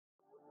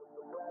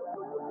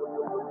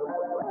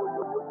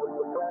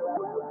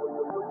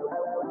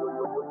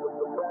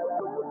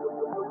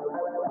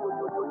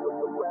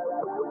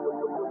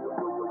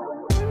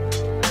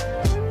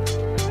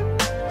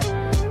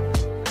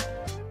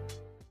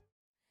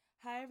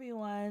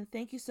everyone.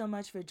 Thank you so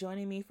much for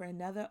joining me for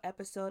another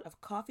episode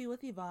of Coffee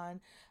with Yvonne,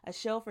 a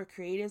show for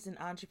creatives and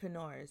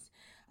entrepreneurs.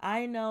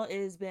 I know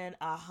it has been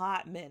a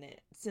hot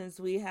minute since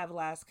we have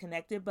last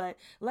connected, but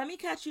let me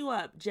catch you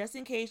up just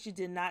in case you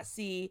did not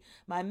see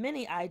my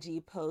mini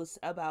IG post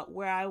about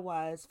where I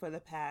was for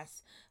the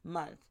past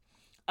month.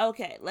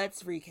 Okay,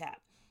 let's recap.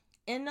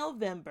 In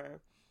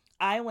November,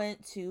 I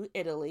went to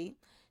Italy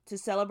to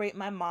celebrate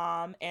my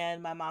mom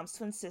and my mom's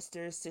twin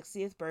sister's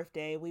 60th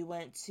birthday. We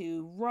went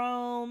to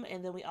Rome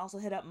and then we also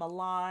hit up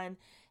Milan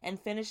and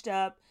finished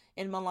up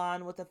in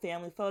Milan with a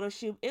family photo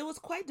shoot. It was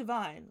quite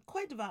divine,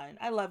 quite divine.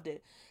 I loved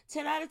it.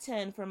 10 out of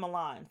 10 for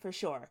Milan, for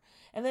sure.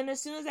 And then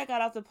as soon as I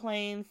got off the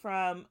plane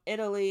from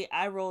Italy,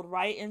 I rolled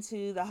right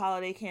into the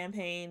holiday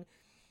campaign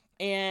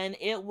and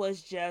it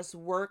was just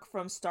work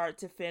from start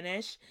to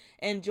finish.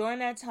 And during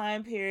that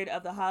time period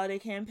of the holiday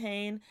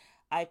campaign,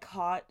 I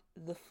caught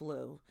the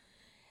flu.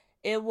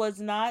 It was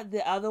not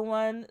the other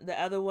one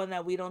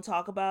that we don't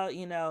talk about.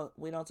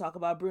 We don't talk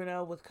about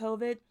Bruno with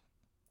COVID.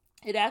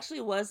 It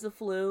actually was the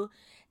flu,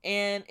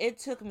 and it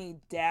took me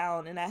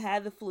down. And I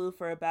had the flu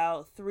for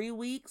about 3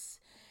 weeks,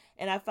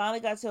 and I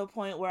finally got to a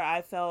point where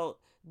I felt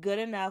good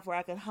enough where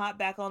I could hop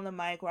back on the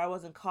mic where I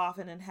wasn't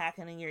coughing and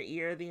hacking in your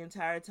ear the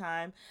entire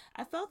time.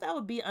 I felt that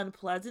would be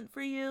unpleasant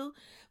for you.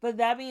 But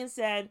that being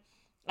said,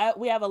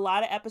 we have a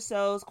lot of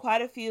episodes,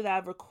 quite a few that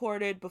I've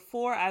recorded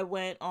before I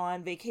went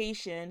on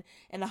vacation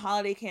and the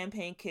holiday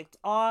campaign kicked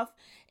off,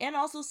 and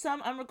also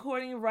some I'm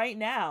recording right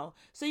now.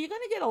 So you're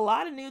going to get a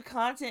lot of new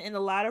content in the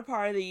latter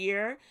part of the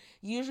year.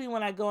 Usually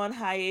when I go on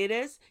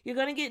hiatus, you're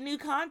going to get new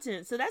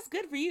content. So that's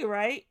good for you,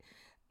 right?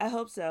 I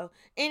hope so.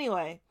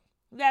 Anyway,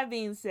 that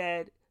being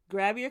said,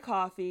 grab your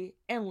coffee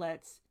and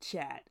let's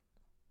chat.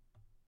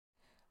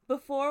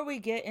 Before we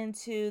get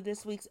into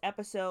this week's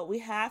episode, we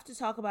have to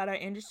talk about our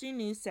industry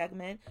news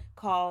segment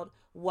called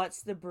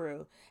What's the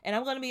Brew? And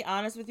I'm going to be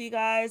honest with you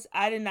guys,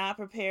 I did not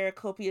prepare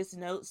copious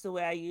notes the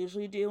way I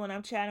usually do when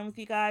I'm chatting with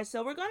you guys,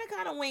 so we're going to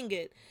kind of wing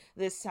it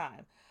this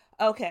time.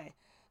 Okay,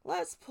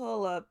 let's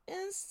pull up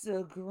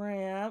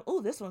Instagram. Oh,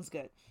 this one's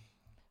good.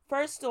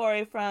 First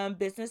story from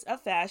Business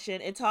of Fashion.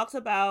 It talks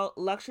about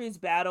luxury's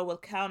battle with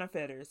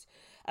counterfeiters.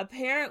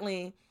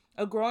 Apparently,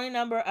 a growing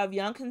number of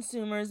young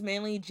consumers,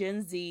 mainly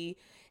Gen Z,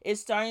 is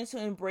starting to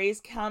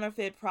embrace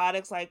counterfeit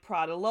products like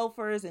Prada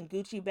loafers and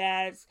Gucci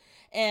bags.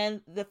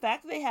 And the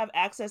fact that they have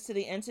access to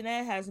the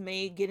internet has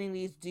made getting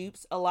these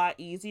dupes a lot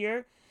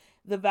easier.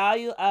 The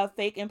value of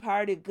fake and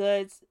pirated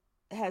goods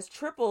has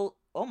tripled,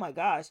 oh my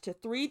gosh, to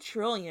 3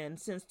 trillion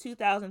since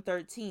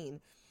 2013.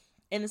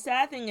 And the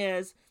sad thing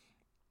is,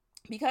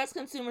 because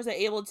consumers are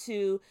able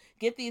to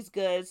get these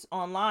goods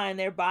online,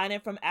 they're buying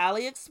it from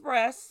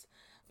AliExpress.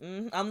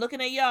 I'm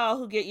looking at y'all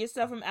who get your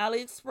stuff from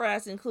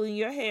AliExpress, including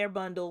your hair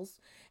bundles,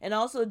 and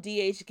also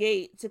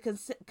DHgate to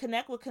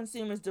connect with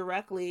consumers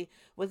directly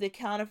with the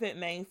counterfeit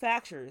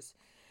manufacturers.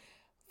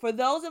 For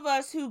those of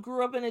us who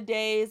grew up in the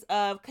days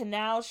of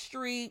Canal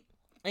Street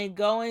and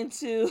going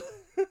to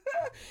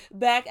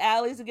back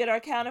alleys to get our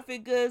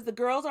counterfeit goods, the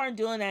girls aren't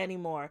doing that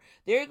anymore.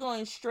 They're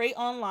going straight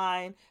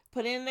online,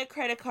 putting in their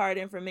credit card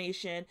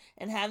information,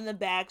 and having the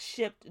bag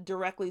shipped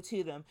directly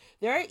to them.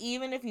 There are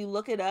even, if you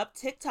look it up,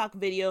 TikTok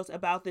videos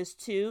about this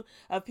too,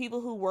 of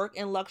people who work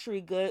in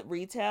luxury good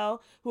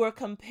retail who are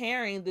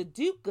comparing the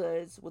dupe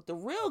goods with the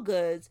real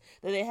goods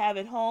that they have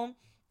at home,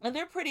 and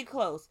they're pretty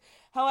close.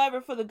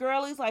 However, for the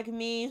girlies like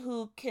me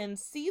who can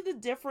see the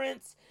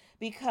difference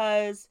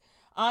because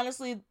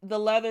honestly, the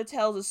leather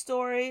tells a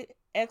story,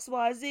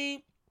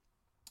 XYZ.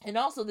 And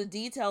also the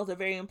details are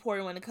very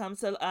important when it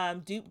comes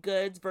to dupe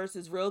goods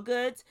versus real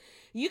goods.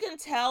 You can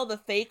tell the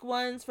fake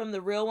ones from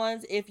the real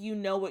ones if you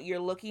know what you're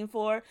looking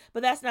for,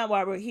 but that's not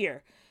why we're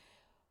here.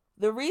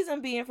 The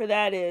reason being for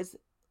that is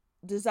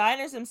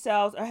designers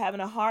themselves are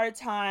having a hard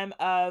time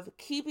of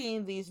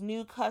keeping these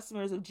new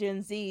customers of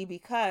Gen Z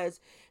because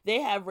they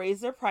have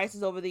raised their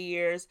prices over the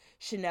years.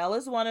 Chanel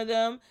is one of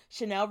them.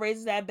 Chanel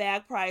raises that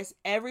bag price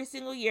every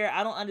single year.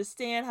 I don't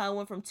understand how it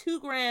went from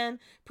 $2,000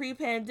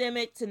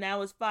 pre-pandemic to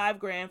now it's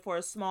 $5,000 for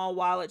a small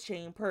wallet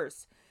chain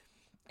purse.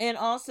 And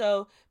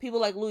also, people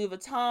like Louis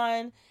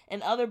Vuitton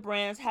and other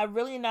brands have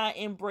really not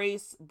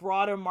embraced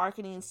broader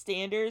marketing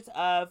standards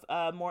of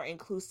more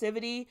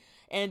inclusivity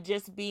and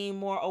just being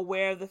more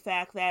aware of the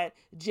fact that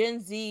Gen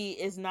Z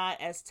is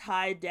not as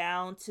tied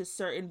down to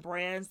certain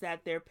brands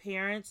that their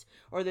parents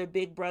or their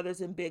big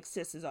brothers and big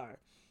sisters are.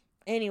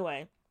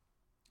 Anyway,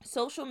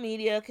 social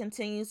media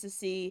continues to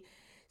see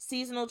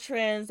seasonal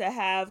trends that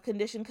have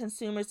conditioned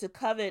consumers to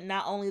covet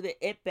not only the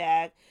it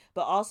bag,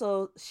 but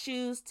also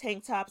shoes,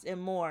 tank tops,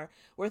 and more.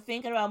 We're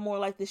thinking about more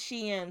like the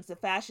Sheins, the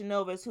Fashion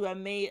Novas, who have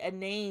made a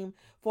name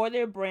for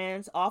their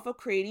brands off of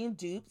creating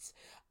dupes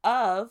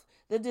of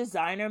the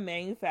designer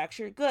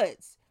manufactured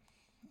goods.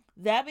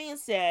 That being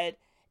said,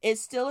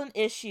 it's still an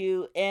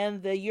issue,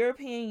 and the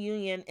European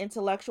Union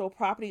Intellectual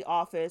Property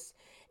Office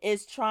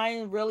is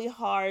trying really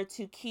hard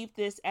to keep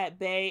this at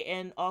bay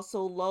and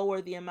also lower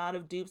the amount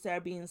of dupes that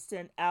are being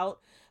sent out,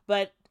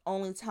 but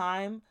only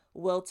time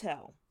will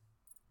tell.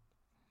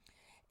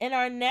 In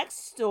our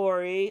next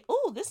story,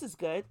 oh, this is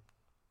good.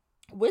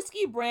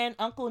 Whiskey brand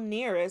Uncle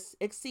Nearest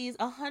exceeds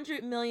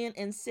 100 million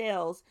in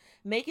sales,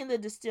 making the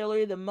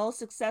distillery the most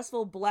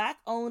successful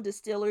black-owned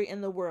distillery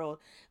in the world.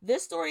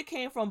 This story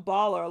came from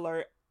Baller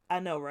Alert. I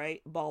know,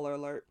 right? Baller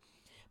Alert.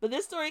 But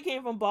this story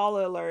came from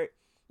Baller Alert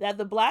that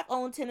the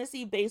black-owned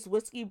Tennessee-based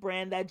whiskey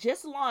brand that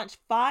just launched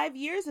 5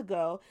 years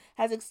ago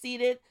has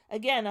exceeded,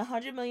 again,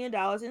 $100 million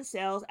in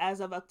sales as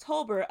of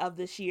October of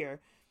this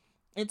year.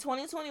 In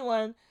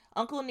 2021,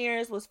 Uncle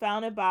Nearest was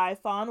founded by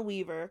Fawn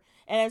Weaver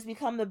and has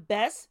become the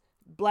best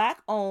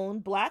black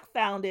owned, black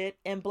founded,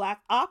 and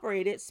black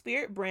operated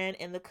spirit brand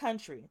in the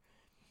country.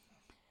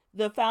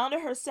 The founder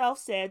herself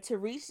said, "To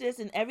reach this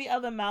and every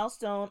other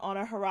milestone on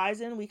our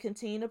horizon, we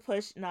continue to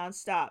push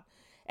nonstop.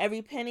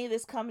 Every penny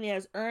this company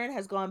has earned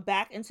has gone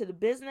back into the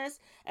business,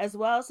 as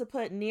well as to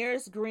put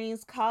Nearest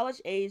Green's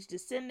college-age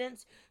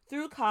descendants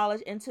through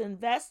college and to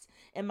invest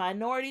in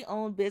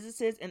minority-owned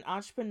businesses and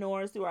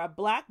entrepreneurs through our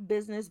Black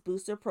Business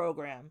Booster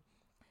program,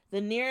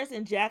 the Nearest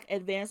and Jack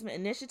Advancement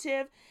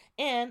Initiative,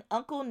 and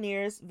Uncle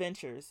Nearest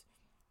Ventures."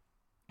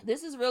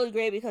 This is really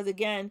great because,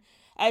 again,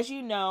 as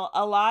you know,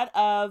 a lot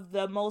of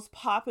the most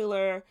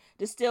popular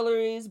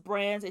distilleries,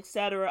 brands,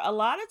 etc., a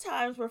lot of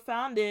times were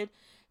founded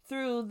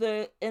through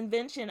the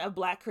invention of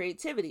black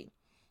creativity.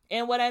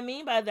 And what I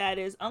mean by that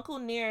is Uncle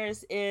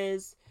Nearest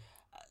is,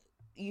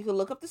 you can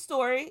look up the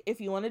story if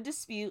you want to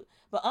dispute,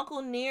 but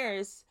Uncle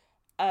Nearest,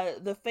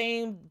 the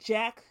famed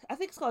Jack, I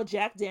think it's called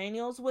Jack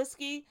Daniels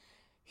whiskey,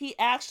 he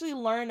actually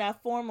learned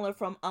that formula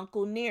from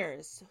Uncle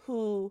Nearest,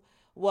 who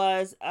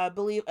was, I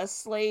believe, a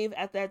slave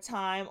at that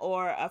time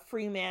or a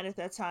free man at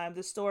that time.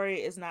 The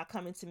story is not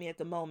coming to me at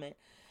the moment.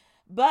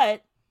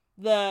 But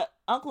the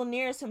Uncle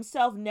Nearest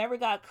himself never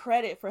got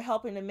credit for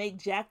helping to make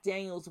Jack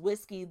Daniels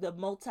whiskey the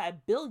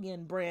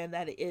multi-billion brand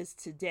that it is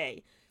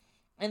today.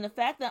 And the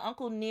fact that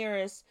Uncle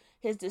Nearest,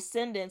 his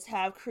descendants,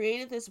 have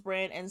created this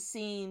brand and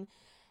seen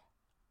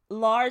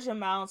large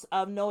amounts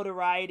of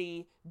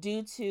notoriety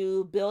due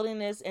to building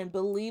this and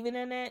believing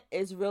in it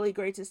is really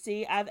great to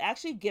see. I've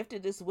actually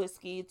gifted this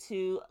whiskey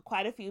to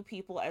quite a few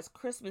people as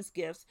Christmas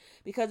gifts,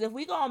 because if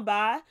we're going to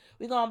buy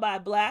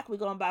black, we're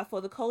going to buy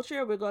for the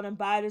culture, we're going to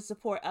buy to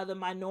support other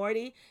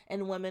minority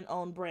and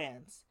women-owned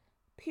brands.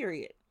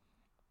 Period.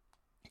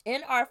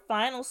 In our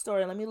final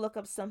story, let me look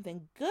up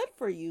something good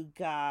for you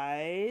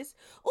guys.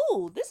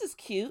 Ooh, this is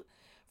cute.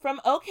 From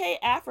OK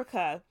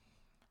Africa,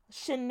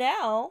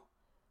 Chanel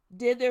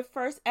did their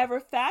first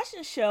ever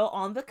fashion show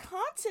on the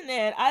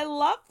continent. I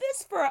love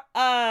this for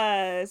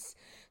us.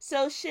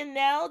 So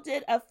Chanel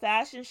did a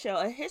fashion show,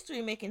 a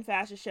history-making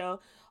fashion show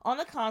on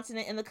the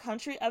continent in the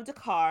country of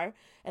Dakar,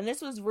 and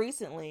this was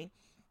recently.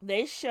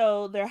 They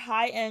showed their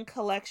high-end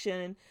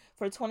collection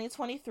for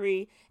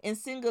 2023 in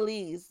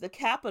Senegalese, the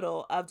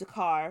capital of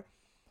Dakar.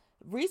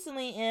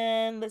 Recently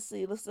in, let's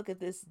look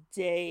at this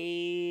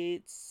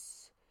date.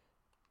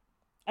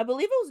 I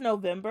believe it was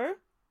November.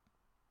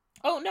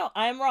 Oh, no,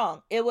 I'm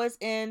wrong. It was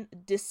in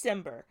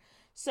December.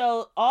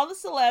 So all the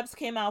celebs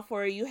came out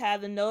for it. You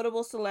had the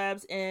notable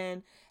celebs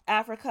in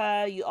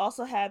Africa. You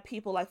also had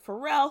people like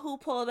Pharrell who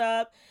pulled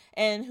up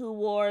and who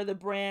wore the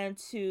brand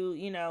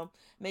to,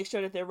 make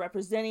sure that they're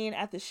representing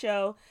at the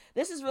show.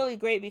 This is really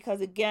great because,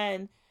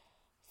 again,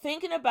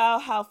 thinking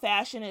about how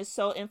fashion is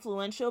so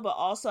influential, but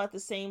also at the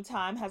same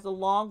time has a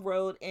long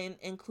road in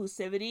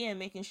inclusivity and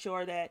making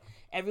sure that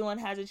everyone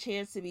has a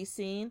chance to be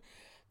seen,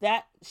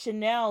 that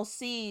Chanel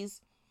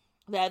sees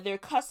that their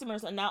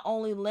customers are not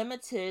only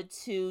limited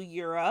to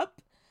Europe,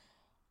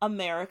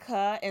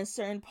 America, and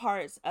certain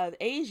parts of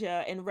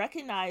Asia, and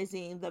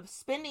recognizing the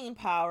spending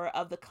power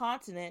of the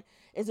continent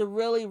is a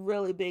really,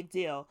 really big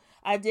deal.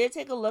 I did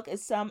take a look at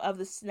some of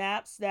the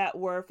snaps that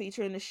were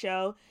featured in the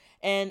show,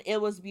 and it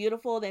was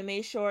beautiful. They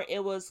made sure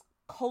it was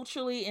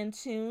culturally in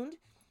tuned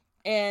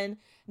and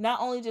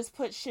not only just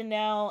put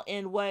Chanel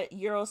in what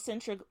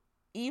Eurocentric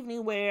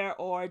evening wear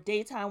or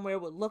daytime wear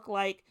would look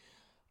like,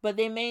 but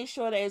they made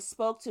sure that it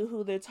spoke to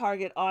who their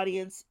target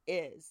audience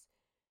is.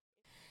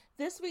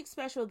 This week's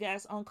special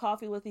guest on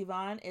Coffee with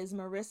Yvonne is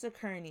Marissa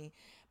Kearney.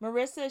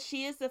 Marissa,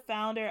 she is the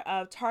founder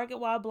of Target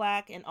While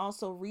Black and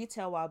also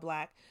Retail While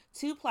Black,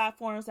 two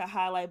platforms that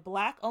highlight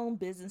Black-owned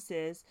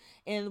businesses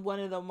in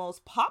one of the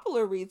most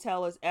popular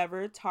retailers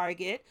ever,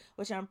 Target,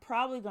 which I'm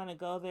probably going to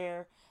go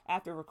there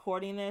after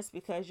recording this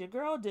because your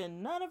girl did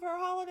none of her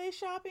holiday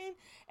shopping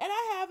and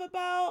I have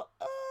about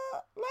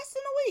less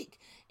than a week.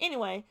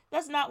 Anyway,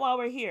 that's not why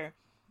we're here.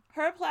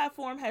 Her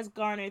platform has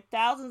garnered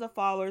thousands of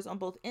followers on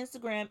both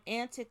Instagram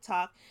and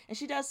TikTok, and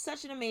she does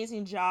such an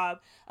amazing job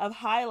of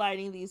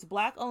highlighting these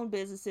Black-owned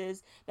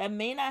businesses that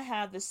may not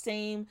have the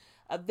same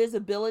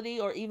visibility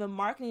or even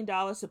marketing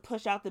dollars to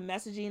push out the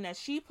messaging that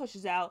she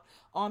pushes out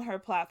on her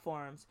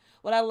platforms.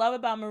 What I love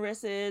about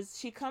Marissa is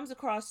she comes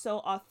across so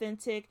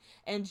authentic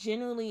and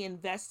genuinely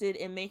invested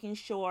in making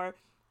sure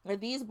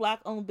that these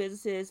Black-owned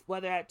businesses,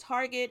 whether at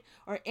Target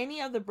or any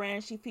of the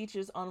brands she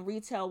features on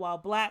Retail While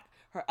Black,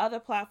 her other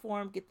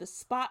platform, get the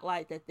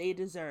spotlight that they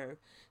deserve.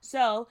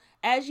 So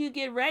as you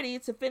get ready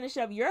to finish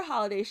up your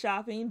holiday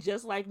shopping,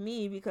 just like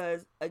me,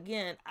 because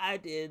again, I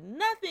did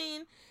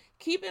nothing,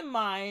 Keep in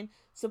mind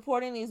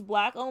supporting these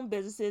Black-owned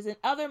businesses and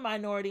other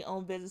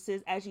minority-owned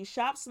businesses as you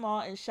shop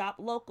small and shop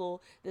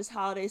local this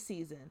holiday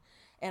season.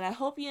 And I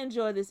hope you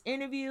enjoy this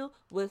interview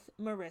with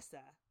Marissa.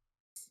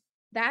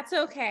 That's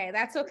okay.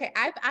 That's okay.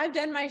 I've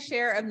done my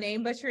share of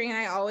name butchering, and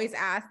I always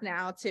ask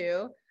now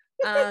too.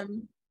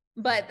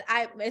 But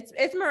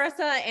it's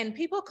Marissa, and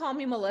people call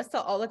me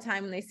Melissa all the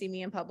time when they see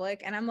me in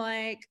public, and I'm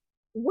like,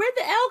 where'd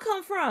the L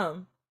come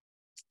from?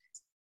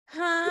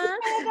 Huh?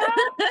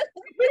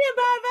 We didn't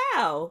buy a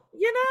vowel,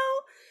 you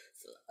know?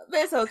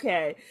 That's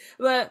okay.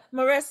 But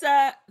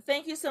Marissa,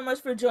 thank you so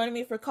much for joining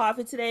me for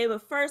coffee today.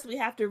 But first, we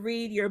have to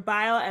read your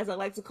bio, as I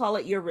like to call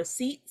it, your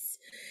receipts.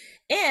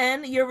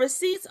 And your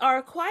receipts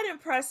are quite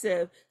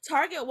impressive.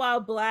 Target while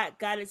Black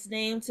got its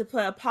name to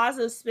put a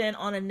positive spin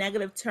on a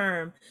negative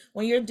term.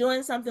 When you're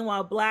doing something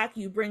while Black,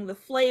 you bring the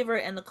flavor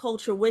and the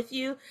culture with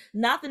you,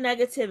 not the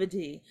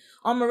negativity.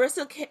 On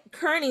Marissa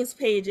Kearney's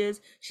pages,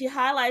 she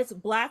highlights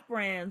Black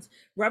brands,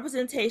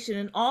 representation,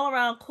 and all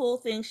around cool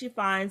things she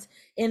finds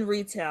in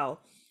retail.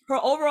 Her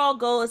overall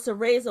goal is to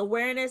raise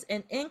awareness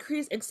and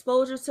increase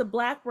exposure to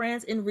Black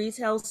brands in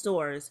retail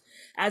stores.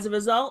 As a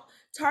result,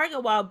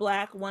 Target While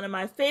Black, one of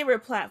my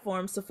favorite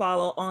platforms to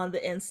follow on the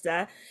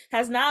Insta,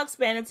 has now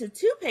expanded to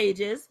 2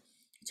 pages,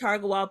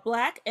 Target While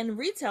Black and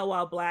Retail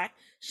While Black,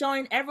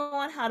 showing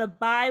everyone how to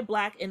buy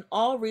Black in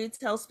all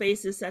retail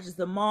spaces such as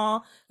the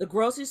mall, the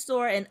grocery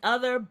store, and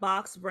other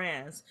box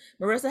brands.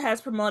 Marissa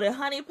has promoted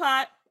Honey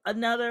Pot,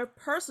 another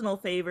personal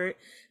favorite,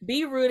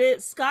 Be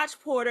Rooted, Scotch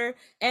Porter,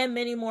 and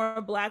many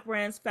more Black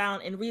brands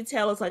found in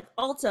retailers like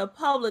Ulta,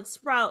 Publix,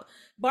 Sprout,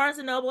 Barnes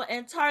 & Noble,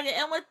 and Target.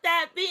 And with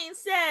that being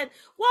said,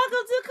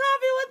 welcome to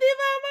Coffee with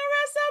Yvonne,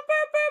 Marissa.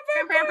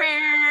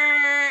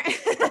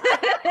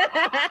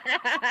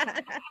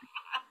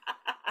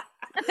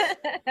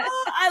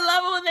 Oh, I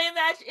love it when they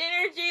match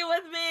energy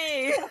with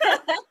me.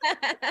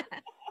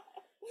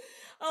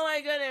 Oh my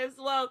goodness.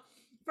 Well,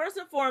 first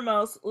and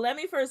foremost, let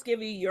me first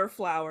give you your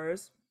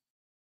flowers.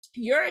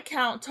 Your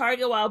account,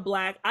 Target While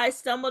Black, I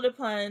stumbled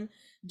upon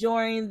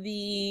during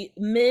the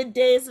mid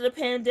days of the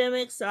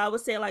pandemic. So I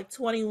would say like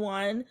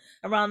 21,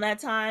 around that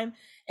time.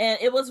 And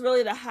it was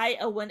really the height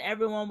of when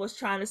everyone was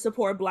trying to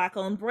support Black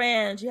owned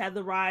brands. You had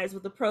the rise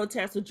with the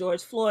protests with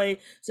George Floyd.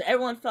 So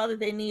everyone felt that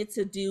they needed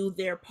to do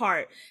their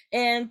part.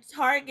 And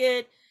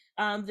Target,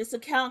 this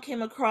account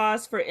came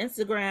across for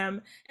Instagram.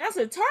 And I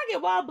said,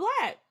 Target While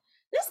Black,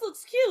 this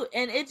looks cute.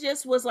 And it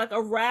just was like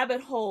a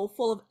rabbit hole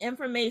full of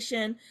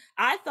information.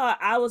 I thought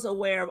I was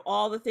aware of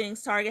all the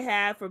things Target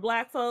had for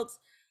Black folks.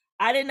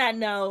 I did not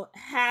know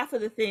half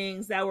of the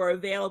things that were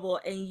available,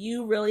 and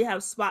you really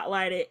have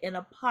spotlighted in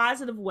a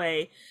positive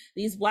way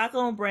these Black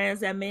owned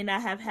brands that may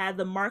not have had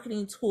the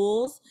marketing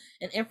tools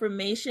and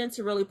information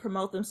to really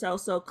promote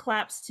themselves. So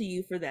claps to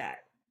you for that.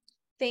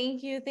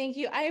 Thank you.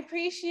 I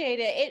appreciate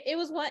it. It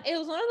was one of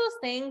those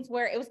things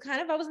where it was kind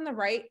of, I was in the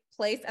right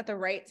place at the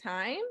right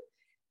time,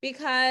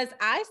 because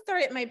I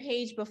started my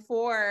page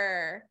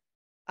before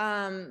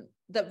the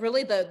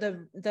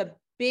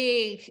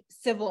big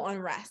civil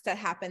unrest that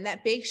happened,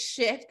 that big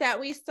shift that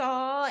we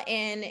saw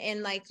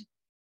in like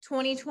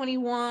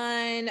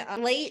 2021,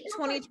 late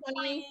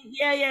 2020.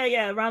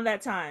 Yeah, around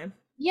that time.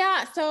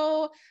 Yeah,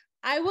 so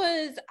I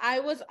was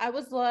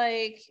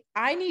like,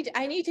 I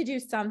need to do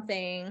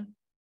something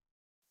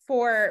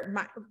for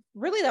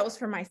that was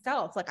for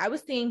myself. Like, I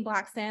was seeing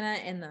Black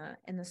Santa in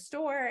the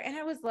store, and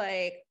I was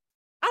like,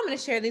 I'm going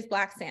to share these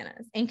Black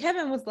Santas. And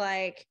Kevin was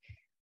like,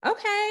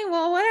 okay,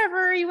 well,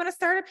 whatever. You want to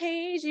start a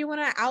page, you want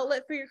an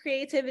outlet for your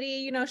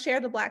creativity, share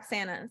the Black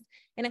Santas.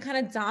 And it kind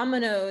of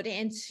dominoed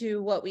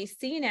into what we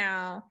see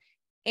now.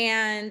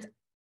 And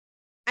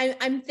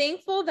I'm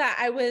thankful that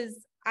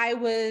I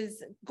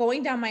was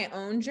going down my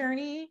own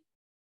journey.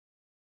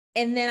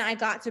 And then I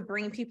got to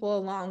bring people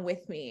along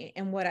with me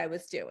in what I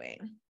was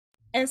doing.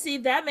 And see,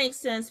 that makes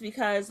sense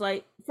because,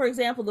 like, for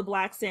example, the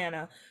Black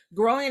Santa.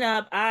 Growing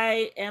up,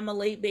 I am a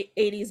late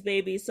 80s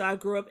baby, so I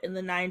grew up in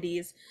the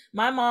 90s.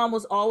 My mom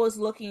was always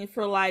looking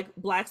for, like,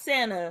 Black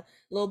Santa,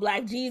 little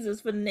Black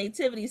Jesus for the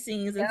nativity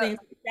scenes and things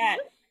like that.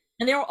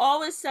 And there were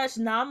always such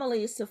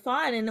anomalies to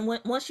find. And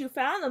once you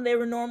found them, they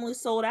were normally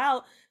sold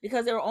out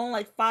because there were only,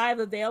 like, 5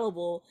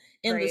 available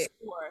in the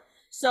store.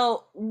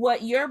 So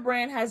what your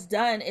brand has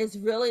done is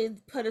really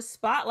put a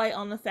spotlight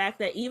on the fact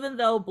that even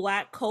though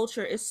Black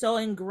culture is so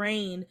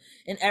ingrained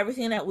in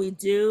everything that we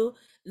do,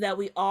 that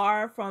we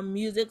are, from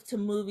music to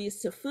movies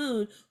to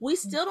food, we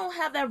still don't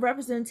have that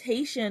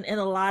representation in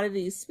a lot of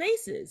these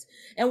spaces.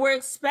 And we're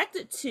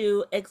expected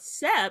to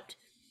accept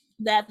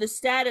that the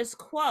status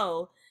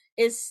quo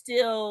is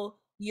still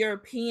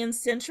European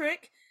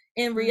centric.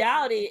 In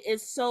reality,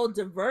 it's so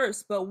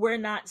diverse, but we're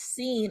not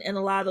seen in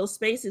a lot of those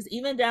spaces,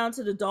 even down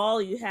to the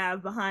doll you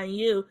have behind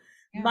you.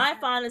 Yeah. My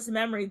fondest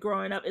memory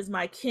growing up is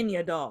my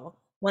Kenya doll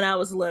when I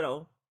was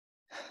little.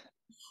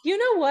 You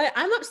know what?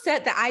 I'm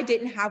upset that I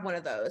didn't have one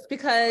of those,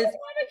 because you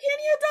want a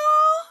Kenya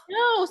doll?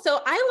 No.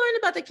 So I learned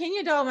about the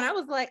Kenya doll when I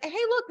was like, hey,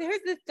 look, there's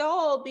this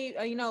doll,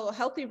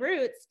 Healthy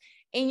Roots.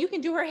 and you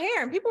can do her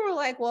hair. And people were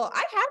like, well,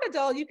 I had a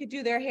doll you could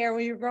do their hair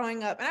when you were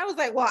growing up. And I was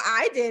like, well,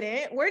 I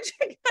didn't. Where'd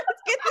you guys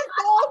get this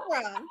doll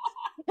from?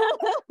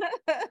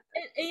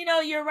 And, you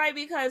know, you're right,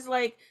 because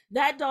like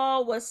that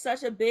doll was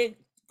such a big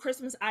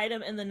Christmas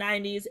item in the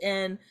 90s,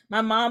 and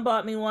my mom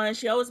bought me one.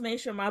 She always made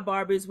sure my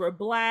Barbies were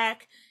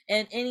black,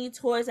 and any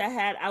toys I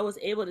had, I was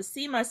able to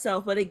see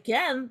myself. But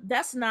again,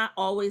 that's not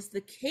always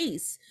the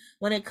case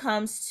when it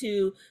comes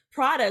to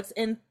products.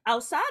 And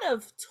outside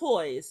of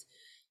toys,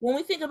 when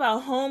we think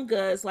about home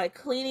goods like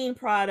cleaning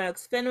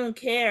products, feminine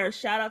care,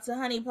 shout out to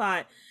Honey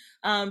Pot,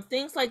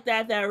 things like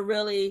that that are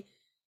really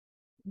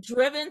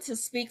driven to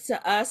speak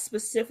to us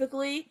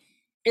specifically,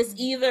 it's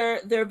either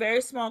they're very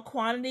small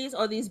quantities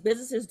or these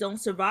businesses don't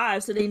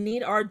survive, so they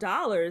need our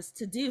dollars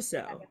to do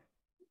so.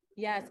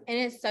 Yes, and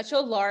it's such a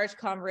large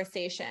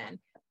conversation.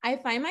 I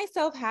find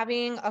myself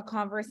having a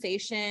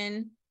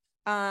conversation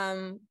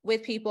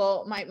with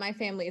people. My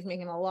family is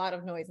making a lot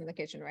of noise in the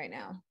kitchen right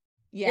now.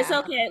 Yeah, it's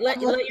okay.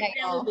 Let your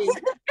family be.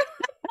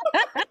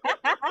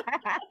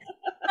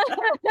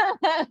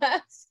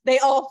 They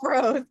all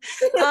froze.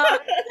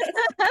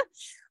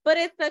 But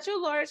it's such a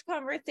large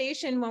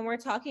conversation when we're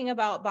talking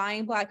about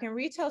buying Black in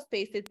retail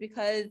spaces,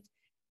 because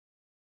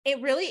it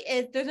really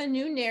is, there's a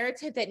new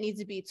narrative that needs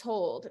to be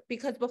told.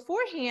 Because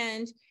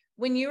beforehand,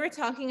 when you were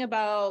talking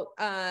about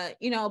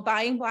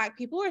buying Black,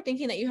 people are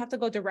thinking that you have to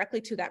go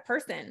directly to that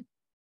person.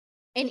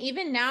 And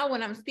even now,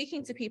 when I'm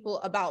speaking to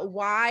people about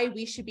why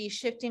we should be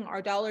shifting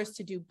our dollars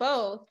to do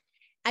both,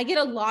 I get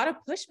a lot of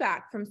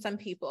pushback from some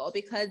people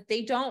because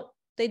they don't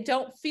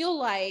feel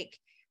like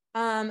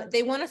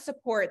they want to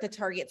support the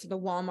Targets or the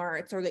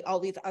Walmarts or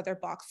all these other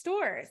box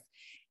stores.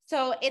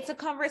 So it's a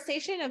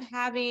conversation of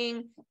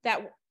having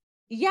that.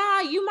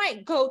 Yeah, you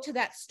might go to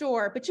that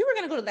store, but you were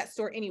going to go to that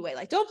store anyway.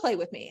 Like, don't play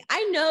with me.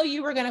 I know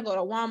you were going to go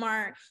to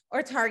Walmart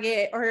or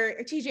Target or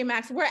TJ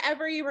Maxx,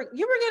 wherever you were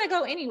going to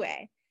go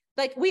anyway.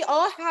 Like, we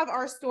all have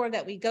our store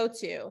that we go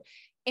to.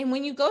 And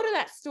when you go to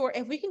that store,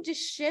 if we can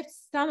just shift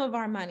some of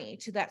our money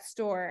to that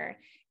store,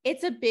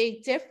 it's a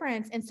big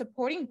difference in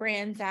supporting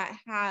brands that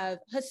have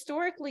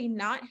historically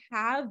not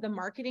have the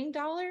marketing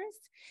dollars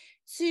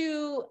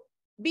to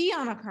be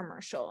on a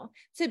commercial,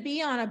 to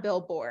be on a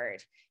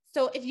billboard.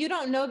 So if you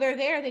don't know they're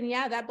there, then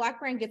yeah, that Black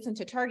brand gets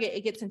into Target,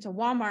 it gets into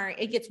Walmart,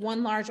 it gets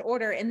one large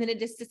order, and then it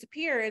just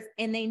disappears,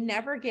 and they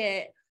never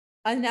get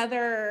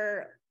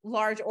another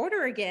large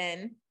order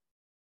again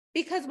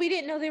because we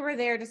didn't know they were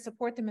there to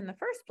support them in the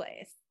first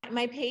place.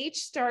 My page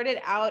started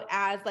out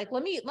as like,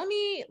 let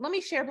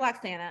me share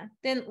Black Santa.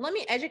 Then let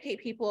me educate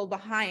people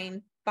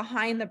behind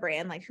the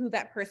brand, like who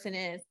that person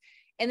is.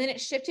 And then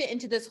it shifted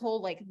into this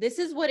whole, like, this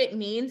is what it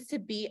means to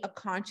be a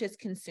conscious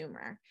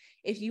consumer.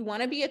 If you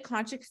want to be a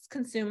conscious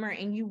consumer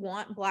and you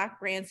want Black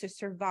brands to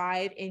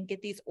survive and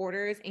get these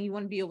orders, and you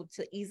want to be able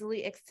to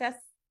easily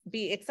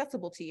be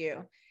accessible to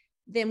you,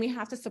 then we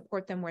have to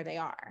support them where they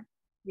are.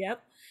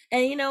 Yep.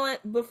 And you know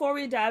what? Before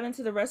we dive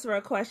into the rest of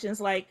our questions,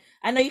 like,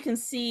 I know you can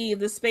see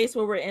the space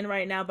where we're in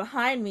right now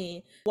behind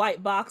me,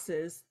 white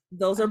boxes.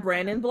 Those are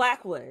Brandon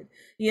Blackwood,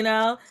 you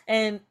know,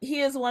 and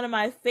he is one of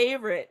my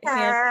favorite.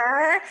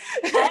 I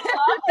love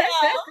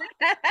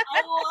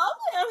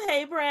him.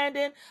 Hey,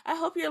 Brandon. I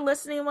hope you're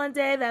listening one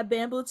day. That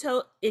bamboo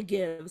tote, it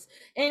gives.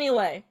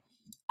 Anyway,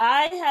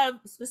 I have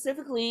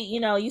specifically, you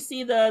know, you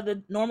see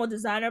the normal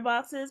designer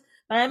boxes,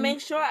 but I make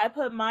sure I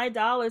put my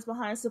dollars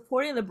behind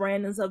supporting the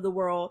Brandons of the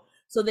world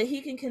so that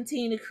he can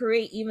continue to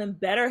create even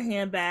better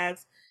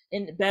handbags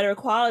in better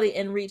quality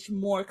and reach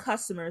more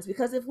customers.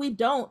 Because if we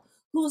don't,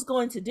 who's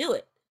going to do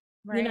it?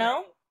 Right. You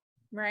know?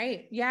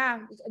 Right. Yeah.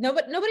 No,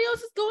 but nobody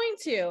else is going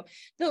to.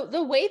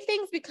 The way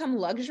things become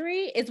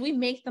luxury is we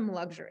make them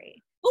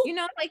luxury. Ooh, you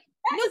know, like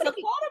that is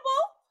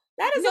affordable.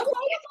 That is affordable.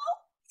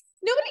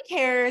 Nobody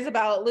cares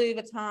about Louis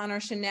Vuitton or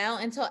Chanel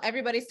until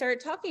everybody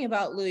started talking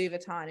about Louis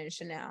Vuitton and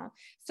Chanel.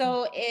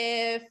 So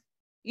if,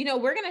 you know,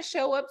 we're going to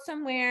show up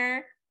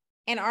somewhere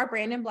in our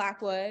Brandon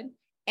Blackwood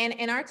and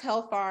in our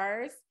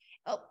Telfars,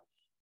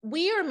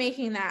 we are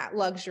making that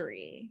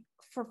luxury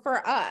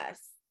for us.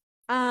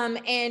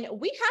 And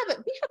we have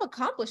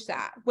accomplished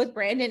that with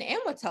Brandon and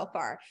with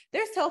Telfar.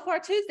 There's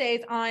Telfar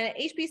Tuesdays on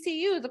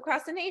HBCUs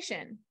across the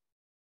nation.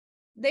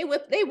 They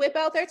whip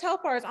out their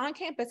Telfars on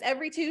campus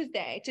every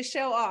Tuesday to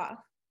show off.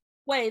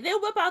 Wait, they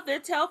whip out their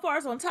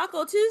Telfars on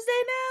Taco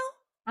Tuesday now?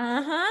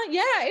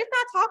 Yeah, it's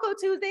not Taco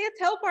Tuesday,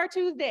 it's Telfar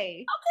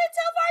Tuesday. Okay,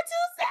 Telfar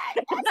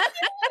Tuesday. That's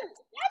cute.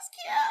 That's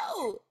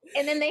cute.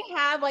 And then they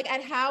have, like,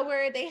 at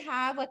Howard, they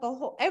have like a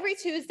whole, every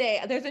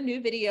Tuesday, there's a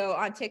new video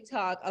on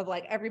TikTok of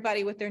like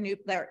everybody with their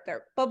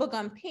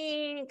bubblegum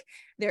pink,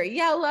 their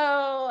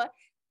yellow. And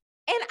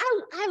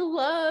I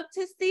love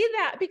to see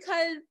that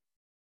because,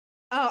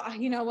 oh,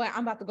 you know what?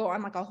 I'm about to go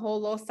on like a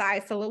whole little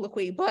side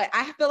soliloquy, but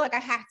I feel like I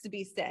have to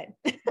be said.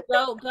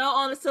 Go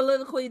on a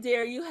soliloquy,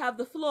 dear. You have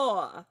the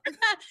floor.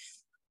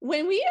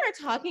 When we are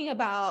talking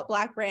about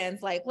Black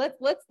brands, like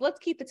let's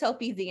keep the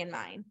Telfeezy in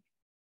mind.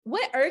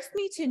 What irks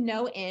me to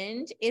no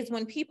end is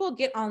when people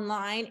get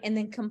online and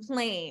then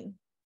complain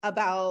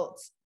about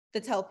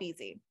the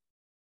Telfeezy.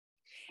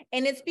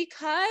 And it's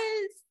because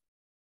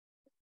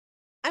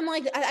I'm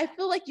like, I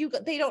feel like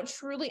they don't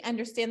truly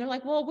understand. They're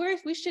like, well,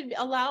 we should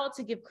allow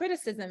to give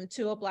criticism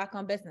to a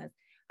Black-owned business.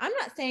 I'm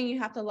not saying you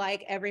have to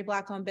like every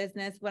Black-owned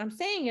business. What I'm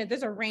saying is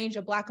there's a range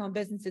of Black-owned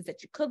businesses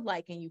that you could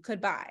like and you could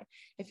buy.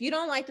 If you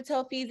don't like the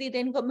Telfeasy,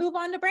 then go move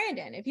on to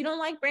Brandon. If you don't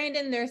like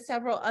Brandon, there's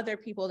several other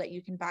people that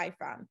you can buy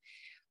from.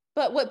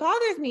 But what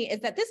bothers me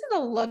is that this is a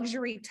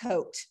luxury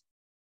tote.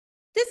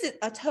 This is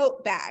a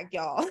tote bag,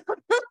 y'all.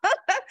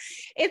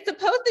 It's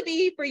supposed to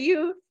be for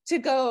you to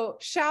go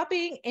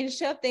shopping and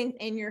shove things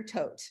in your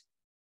tote.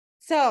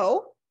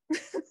 So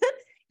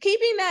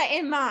keeping that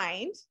in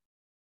mind,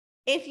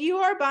 if you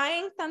are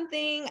buying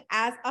something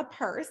as a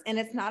purse and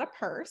it's not a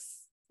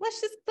purse, let's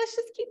just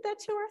keep that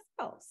to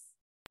ourselves.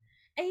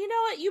 And you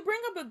know what? You bring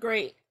up a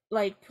great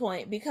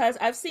point, because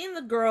I've seen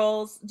the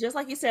girls, just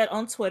like you said,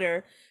 on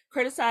Twitter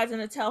criticizing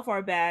the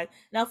Telfar bag.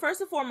 Now, first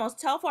and foremost,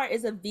 Telfar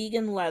is a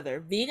vegan leather.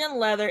 Vegan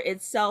leather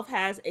itself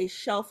has a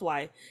shelf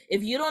life.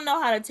 If you don't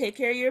know how to take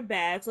care of your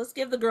bags, let's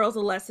give the girls a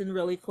lesson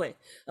really quick,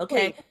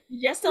 okay? Please.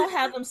 You just don't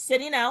have them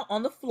sitting out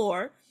on the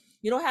floor.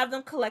 You don't have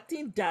them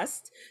collecting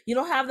dust. You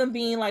don't have them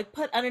being like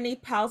put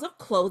underneath piles of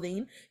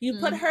clothing. You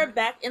put her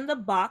back in the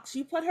box.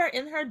 You put her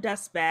in her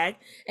dust bag,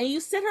 and you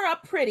sit her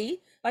up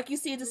pretty, like you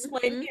see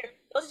displayed here.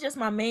 Those are just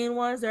my main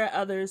ones. There are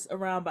others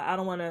around, but I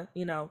don't want to,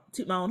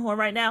 toot my own horn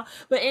right now.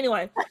 But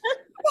anyway,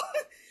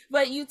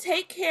 but you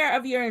take care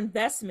of your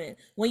investment.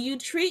 When you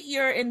treat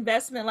your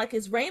investment like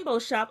it's Rainbow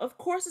Shop, of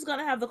course it's going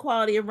to have the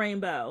quality of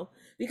Rainbow,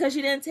 because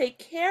you didn't take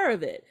care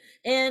of it.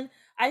 And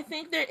I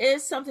think there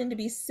is something to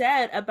be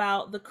said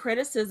about the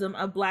criticism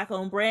of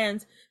Black-owned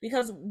brands,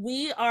 because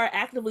we are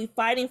actively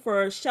fighting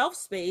for shelf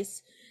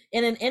space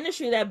in an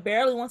industry that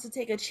barely wants to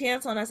take a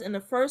chance on us in the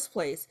first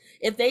place.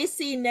 If they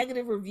see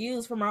negative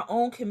reviews from our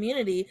own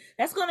community,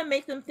 that's going to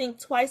make them think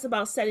twice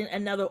about setting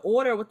another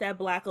order with that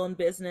Black-owned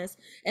business,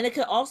 and it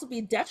could also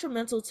be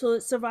detrimental to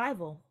its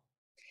survival.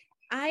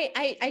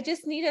 I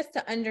just need us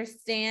to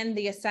understand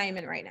the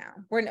assignment right now.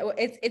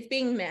 It's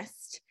being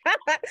missed.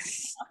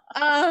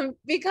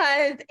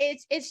 Because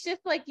it's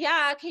just like,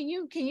 yeah, can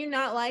you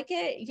not like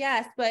it?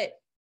 Yes, but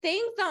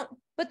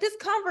this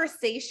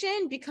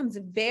conversation becomes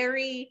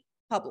very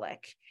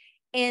public,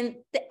 and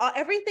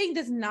everything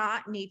does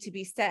not need to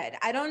be said.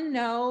 I don't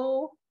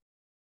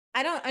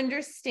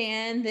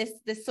understand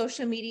this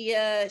social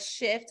media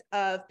shift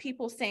of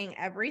people saying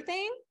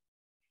everything.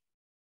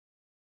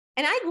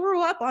 And I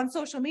grew up on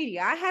social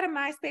media. I had a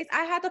MySpace.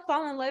 I had the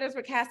Fallen Letters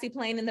with Cassie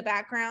playing in the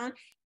background.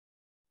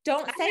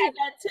 Don't say I had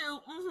that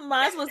too.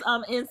 Mine was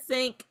in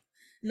sync,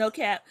 no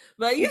cap.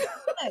 But yes,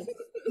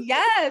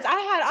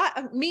 I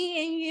had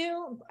Me and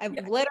You,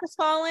 Letters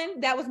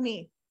Fallen. That was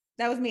me.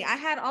 I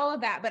had all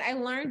of that, but I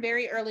learned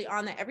very early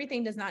on that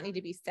everything does not need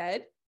to be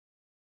said,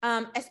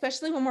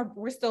 especially when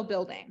we're still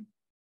building.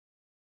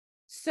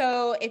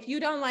 So if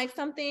you don't like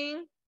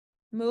something,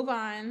 move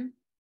on.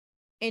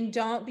 And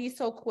don't be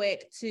so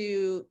quick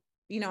to,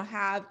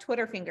 have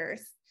Twitter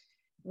fingers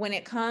when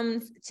it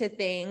comes to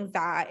things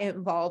that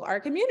involve our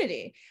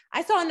community.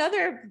 I saw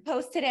another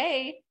post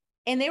today,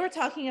 and they were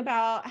talking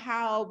about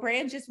how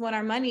brands just want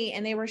our money,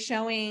 and they were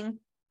showing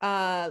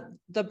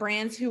the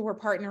brands who were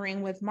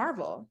partnering with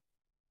Marvel.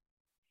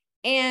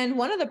 And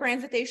one of the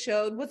brands that they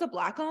showed was a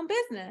Black-owned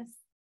business.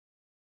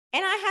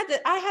 And I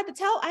had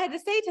to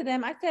say to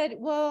them, I said,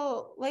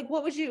 well, like,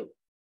 what would you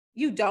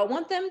don't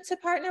want them to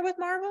partner with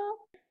Marvel?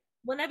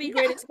 Wouldn't that be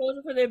great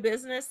exposure for their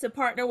business to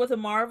partner with a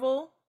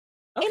Marvel?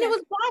 Okay. And it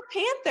was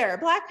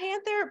Black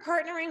Panther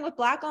partnering with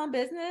Black-owned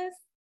business.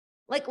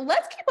 Like,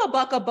 let's keep a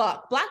buck.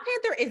 Black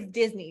Panther is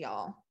Disney,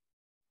 y'all.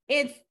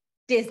 It's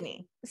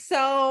Disney.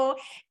 So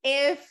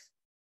if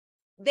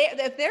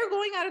they're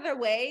going out of their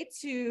way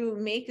to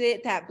make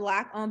it that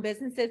Black-owned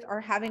businesses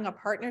are having a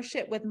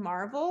partnership with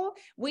Marvel,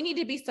 we need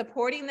to be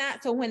supporting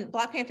that. So when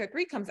Black Panther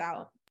 3 comes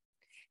out,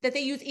 that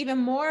they use even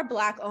more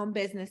Black-owned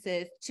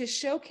businesses to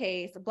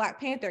showcase Black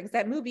Panther, because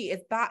that movie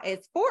is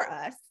for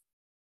us.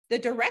 The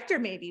director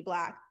may be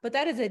Black, but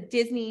that is a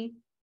Disney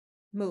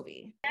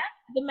movie.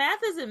 The math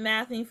isn't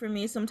mathing for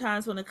me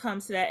sometimes when it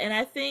comes to that. And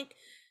I think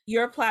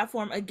your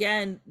platform,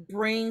 again,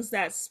 brings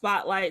that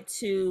spotlight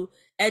to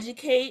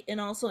educate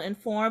and also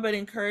inform, but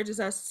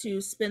encourages us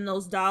to spend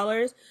those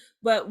dollars.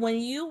 But when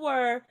you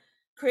were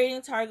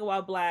creating Target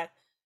While Black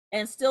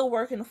and still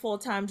working a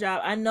full-time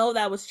job, I know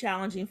that was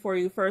challenging for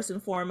you first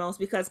and foremost,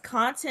 because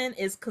content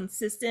is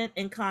consistent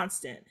and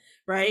constant,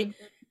 right?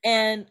 Mm-hmm.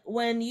 And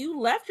when you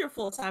left your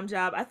full-time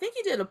job, I think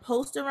you did a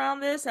post around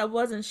this. I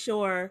wasn't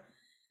sure.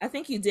 I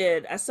think you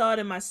did. I saw it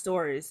in my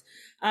stories.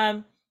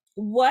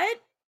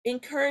 What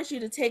encouraged you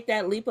to take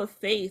that leap of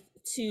faith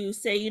to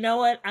say, you know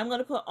what, I'm going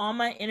to put all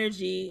my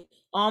energy,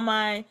 all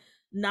my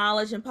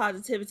knowledge and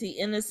positivity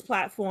in this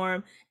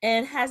platform?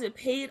 And has it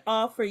paid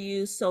off for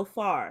you so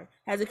far?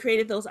 Has it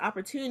created those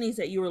opportunities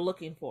that you were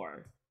looking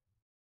for?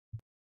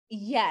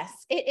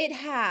 Yes, it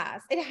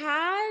has. It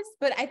has,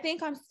 but I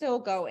think I'm still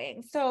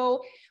going.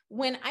 So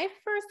when I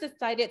first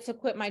decided to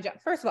quit my job,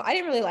 first of all, I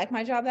didn't really like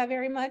my job that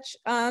very much,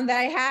 that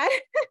I had.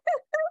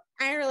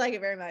 I didn't really like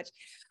it very much.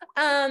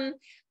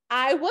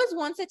 I was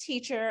once a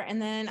teacher,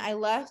 and then I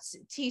left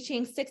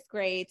teaching 6th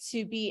grade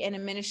to be an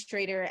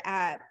administrator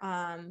at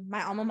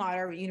my alma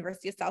mater,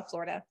 University of South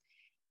Florida.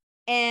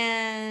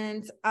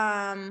 And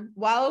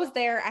while I was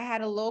there, I had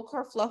a little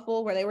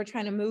kerfluffle where they were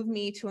trying to move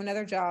me to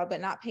another job,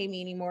 but not pay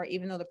me anymore,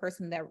 even though the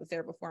person that was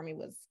there before me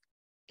was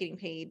getting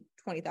paid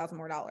 $20,000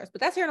 more. But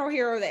that's here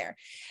or there.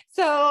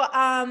 So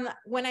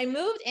when I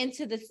moved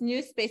into this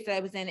new space that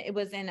I was in, it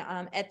was in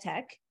ed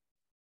tech.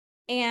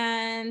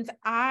 And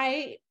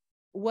I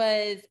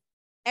was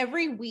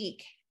every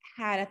week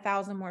had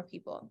 1,000 more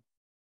people.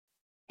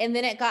 And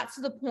then it got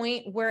to the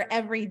point where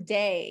every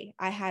day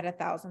I had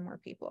 1,000 more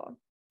people.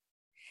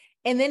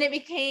 And then it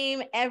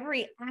became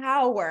every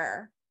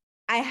hour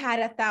I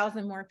had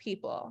 1,000 more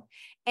people.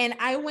 And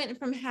I went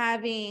from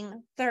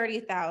having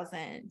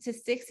 30,000 to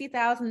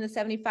 60,000 to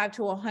 75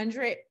 to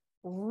 100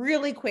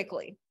 really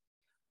quickly,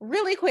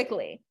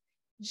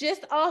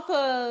 just off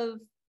of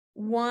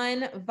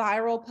one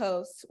viral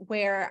post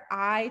where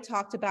I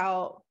talked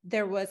about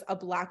there was a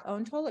Black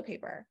owned toilet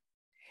paper.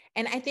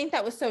 And I think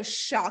that was so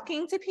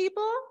shocking to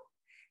people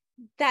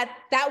that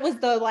was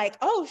the like,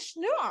 oh,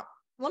 no,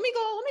 let me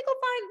go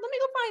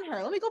find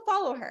her. Let me go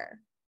follow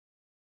her.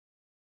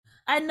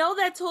 I know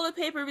that toilet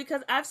paper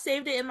because I've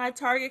saved it in my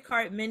Target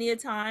cart many a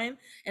time,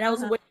 and I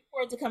was waiting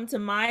for it to come to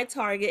my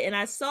Target, and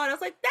I saw it. I was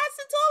like, "That's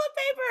the toilet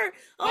paper!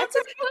 Oh, That's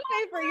the toilet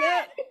paper."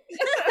 Yep.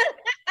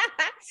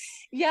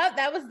 Yep.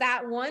 That was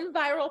that one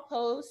viral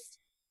post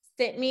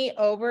sent me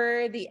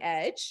over the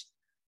edge,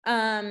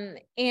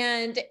 and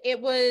it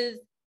was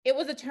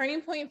a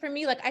turning point for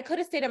me. Like I could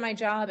have stayed at my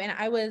job, and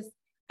I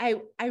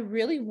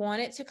really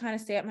wanted to kind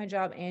of stay at my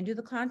job and do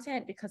the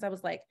content because I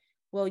was like,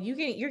 well, you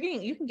can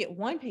get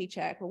one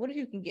paycheck, but what if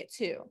you can get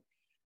two?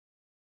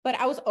 But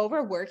I was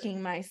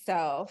overworking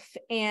myself,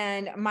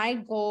 and my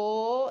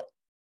goal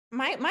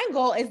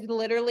is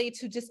literally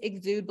to just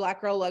exude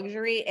Black girl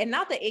luxury, and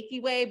not the icky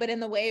way, but in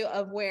the way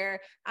of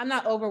where I'm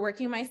not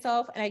overworking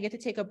myself and I get to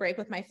take a break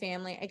with my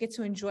family. I get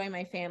to enjoy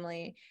my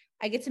family.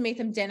 I get to make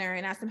them dinner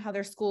and ask them how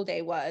their school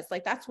day was.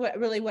 Like that's what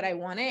I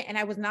wanted. And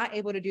I was not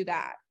able to do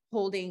that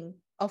holding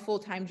a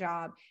full-time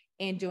job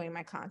and doing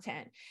my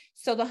content.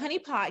 So the Honey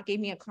Pot gave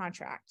me a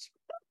contract.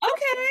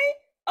 Okay.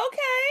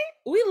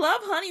 We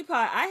love Honey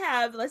Pot. I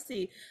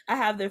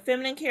have their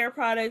feminine care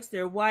products,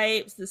 their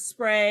wipes, the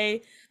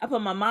spray. I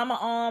put my mama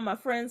on, my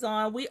friends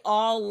on. We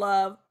all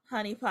love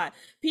Honey Pot.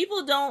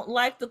 People don't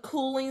like the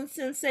cooling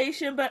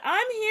sensation, but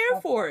I'm here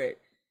for it.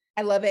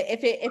 I love it.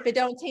 If it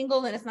don't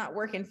tingle, then it's not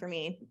working for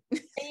me.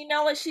 And you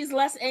know what? She's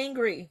less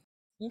angry.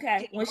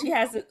 Okay. When she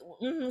has it,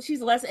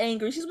 she's less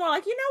angry. She's more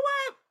like, you know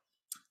what?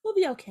 We'll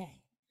be okay.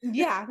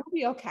 Yeah, we'll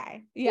be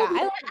okay. Yeah,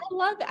 I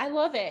love it. I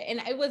love it.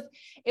 And it was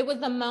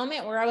the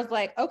moment where I was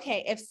like,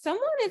 okay, if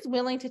someone is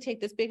willing to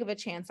take this big of a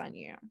chance on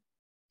you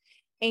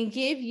and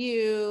give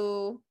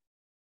you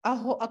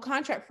a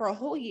contract for a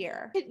whole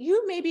year,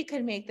 you maybe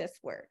could make this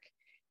work.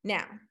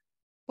 Now,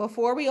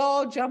 before we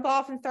all jump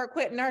off and start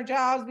quitting our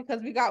jobs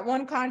because we got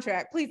one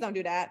contract, please don't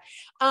do that.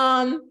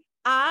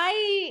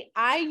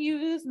 I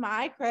use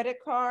my credit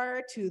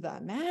card to the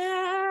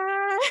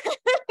max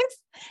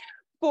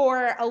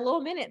for a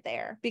little minute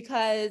there,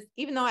 because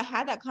even though I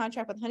had that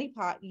contract with Honey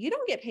Pot, you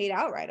don't get paid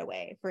out right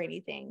away for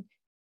anything.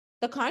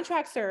 The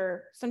contracts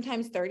are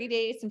sometimes 30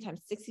 days, sometimes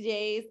 60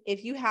 days.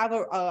 If you have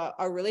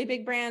a really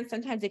big brand,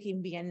 sometimes it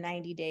can be a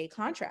 90-day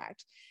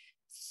contract.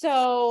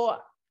 So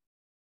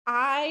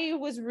I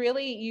was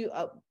really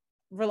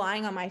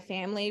relying on my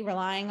family,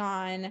 relying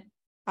on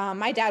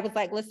my dad was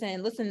like,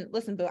 listen,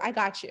 boo, I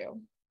got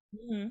you.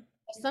 Mm-hmm.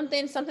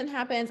 If something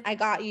happens, I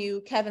got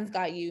you. Kevin's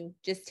got you.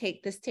 Just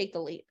take the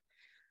leap.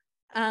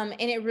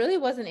 And it really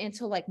wasn't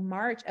until like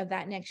March of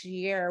that next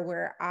year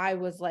where I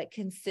was like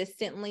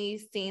consistently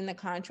seeing the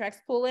contracts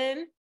pull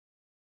in,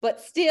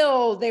 but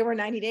still they were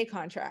 90-day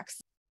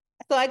contracts.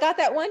 So I got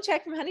that one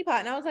check from Honey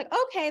Pot and I was like,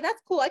 okay,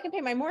 that's cool. I can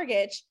pay my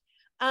mortgage.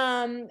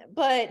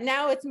 But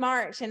now it's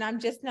March and I'm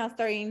just now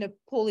starting to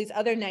pull these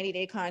other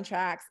 90-day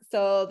contracts.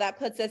 So that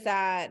puts us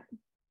at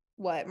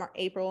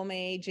April,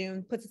 May,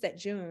 June, puts us at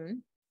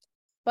June.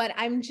 But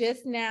I'm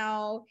just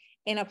now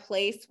in a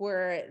place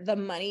where the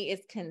money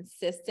is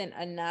consistent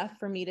enough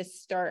for me to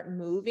start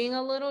moving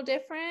a little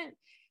different.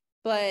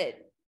 But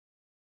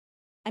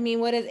I mean,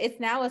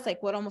 it's like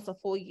almost a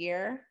full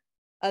year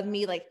of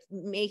me like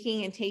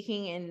making and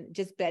taking and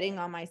just betting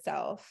on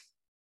myself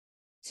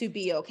to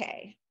be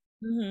okay.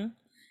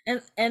 Mm-hmm.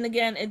 And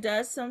again, it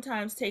does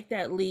sometimes take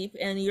that leap,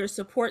 and your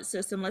support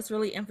system, let's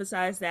really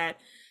emphasize that,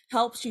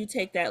 helps you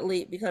take that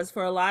leap, because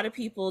for a lot of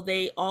people,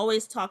 they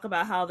always talk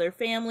about how their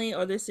family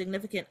or their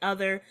significant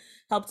other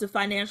helped to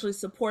financially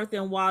support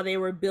them while they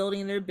were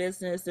building their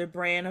business, their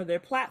brand, or their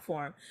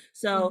platform.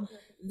 So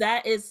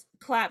that is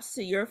claps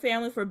to your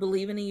family for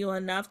believing in you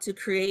enough to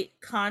create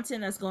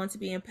content that's going to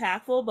be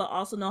impactful, but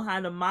also know how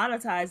to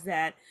monetize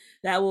that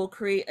will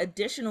create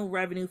additional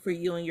revenue for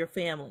you and your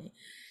family.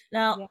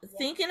 Now,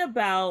 thinking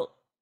about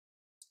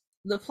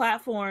the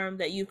platform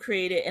that you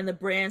created and the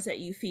brands that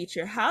you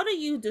feature, how do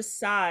you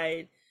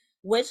decide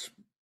which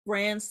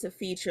brands to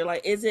feature?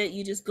 Like, is it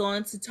you just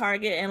going to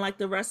Target and like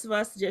the rest of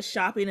us just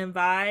shopping in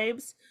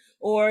vibes?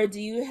 Or do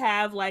you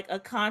have like a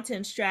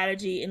content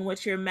strategy in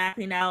which you're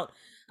mapping out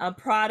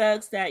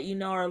products that you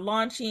know are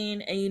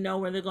launching and you know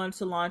where they're going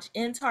to launch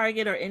in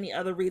Target or any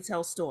other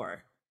retail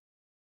store?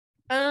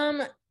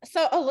 Um,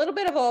 so a little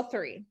bit of all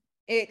three.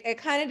 It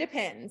kind of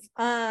depends.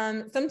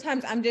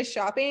 Sometimes I'm just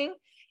shopping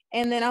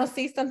and then I'll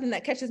see something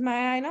that catches my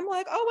eye and I'm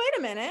like, oh, wait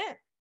a minute.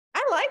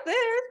 I like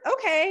this.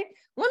 Okay.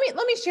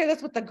 Let me share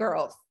this with the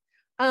girls.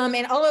 And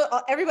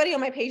everybody on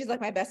my page is like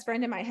my best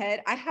friend in my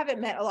head. I haven't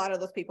met a lot of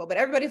those people, but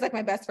everybody's like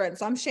my best friend.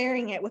 So I'm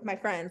sharing it with my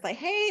friends, like,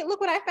 hey, look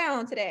what I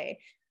found today.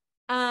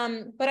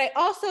 But I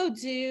also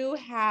do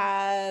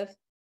have,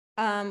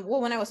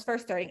 well, when I was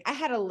first starting, I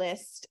had a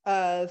list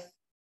of,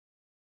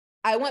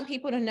 I want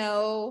people to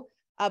know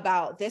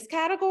about this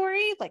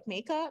category, like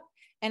makeup,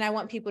 and I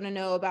want people to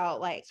know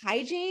about like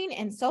hygiene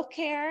and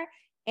self-care.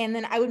 And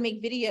then I would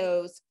make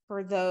videos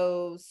for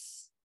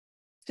those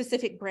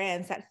specific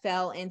brands that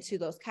fell into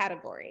those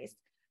categories.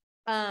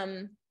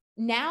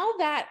 Now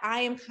that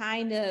I am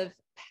kind of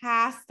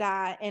past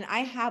that and I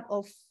have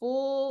a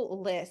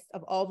full list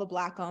of all the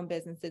Black-owned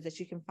businesses that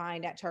you can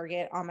find at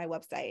Target on my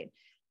website.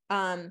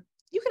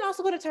 You can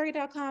also go to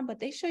Target.com, but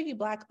they show you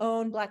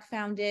Black-owned,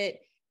 Black-founded,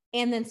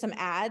 and then some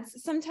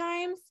ads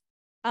sometimes.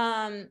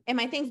 And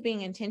my thing's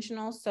being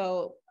intentional.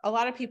 So a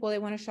lot of people, they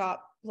want to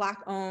shop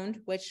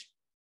Black-owned, which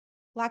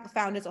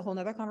Black-founded is a whole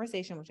nother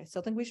conversation, which I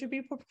still think we should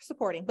be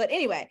supporting. But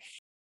anyway,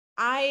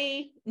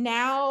 I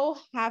now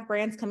have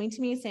brands coming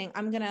to me saying,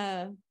 I'm going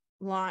to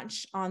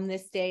launch on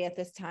this day at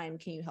this time.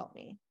 Can you help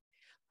me?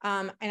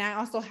 And I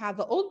also have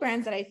the old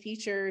brands that I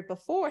featured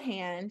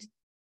beforehand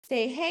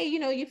say, hey,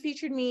 you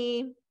featured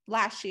me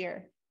last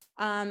year.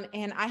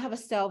 And I have a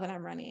sale that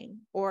I'm running,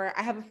 or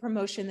I have a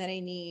promotion that I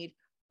need,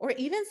 or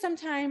even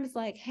sometimes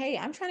like, hey,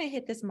 I'm trying to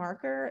hit this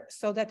marker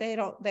so that they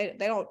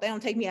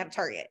don't take me out of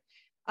Target.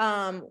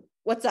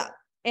 What's up?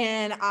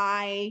 And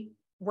I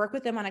work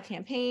with them on a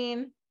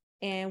campaign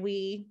and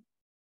we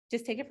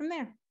just take it from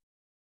there.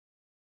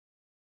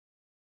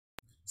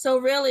 So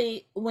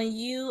really, when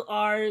you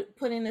are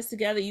putting this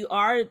together, you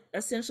are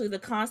essentially the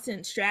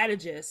constant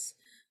strategist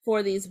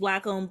for these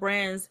Black-owned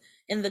brands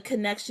and the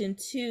connection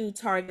to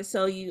Target.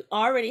 So you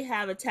already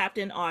have a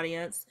tapped-in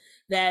audience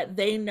that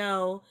they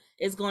know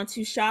is going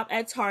to shop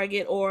at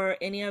Target or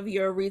any of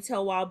your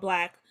Retail While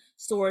Black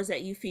stores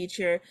that you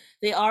feature.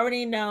 They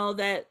already know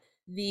that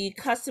the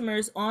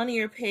customers on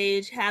your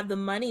page have the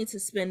money to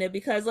spend it,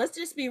 because let's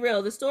just be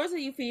real, the stores that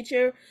you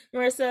feature,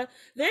 Marissa,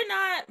 they're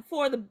not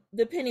for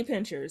the penny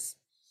pinchers.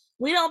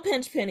 We don't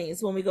pinch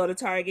pennies when we go to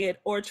Target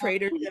or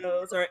Trader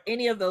Joe's or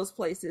any of those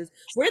places.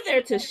 We're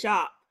there to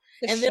shop.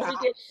 And then we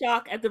get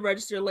shocked at the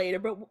register later,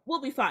 but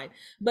we'll be fine.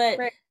 But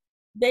right.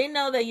 They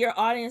know that your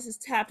audience is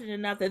tapped in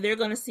enough that they're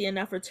going to see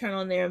enough return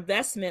on their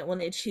investment when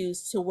they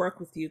choose to work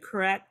with you,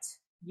 correct?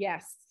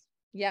 Yes.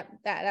 Yep,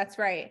 that's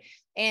right.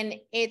 And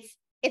it's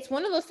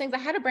one of those things. I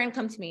had a brand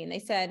come to me and they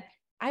said,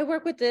 I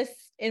work with this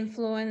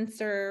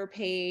influencer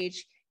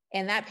page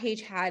and that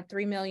page had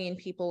 3 million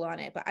people on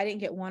it, but I didn't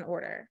get one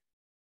order.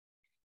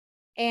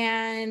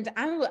 And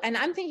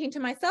I'm thinking to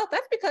myself,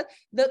 that's because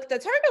the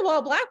Target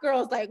While Black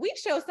girls, like, we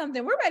show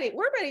something, we're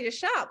ready to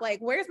shop. Like,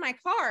 where's my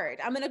card?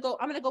 I'm gonna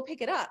go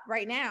pick it up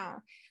right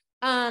now.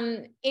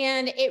 And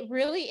it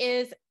really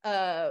is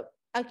a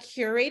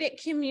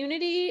curated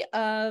community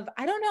of,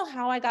 I don't know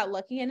how I got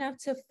lucky enough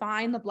to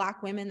find the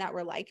Black women that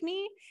were like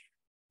me.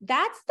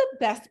 That's the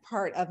best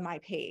part of my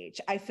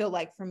page. I feel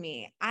like for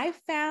me, I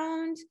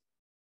found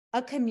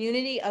a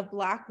community of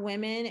Black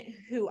women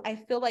who I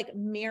feel like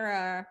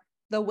mirror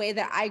the way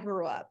that I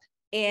grew up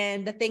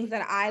and the things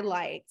that I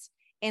liked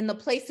and the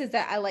places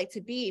that I like to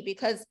be,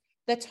 because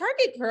the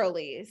Target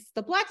girlies,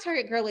 the Black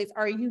Target girlies,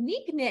 are a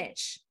unique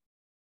niche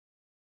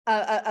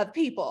of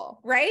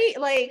people, right?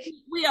 Like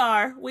we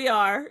are.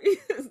 We're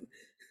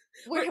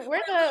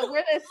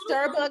the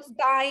Starbucks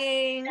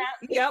buying.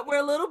 Yeah, we're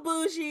a little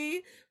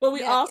bougie, but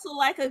we also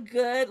like a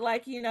good,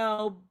 like,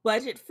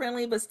 budget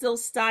friendly but still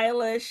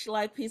stylish,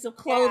 like, piece of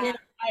clothing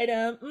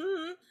item.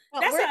 Mm-hmm.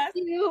 Well, that's us.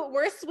 Cute,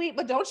 we're sweet,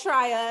 but don't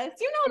try us.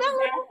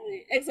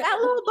 Exactly. That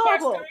little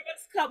bubble.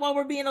 Starbucks cup while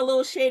we're being a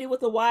little shady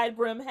with a wide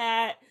brim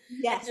hat.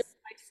 Yes. Just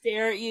like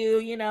stare at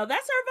you,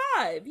 that's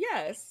our vibe.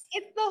 Yes.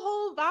 It's the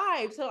whole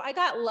vibe. So I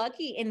got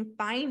lucky in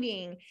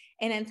finding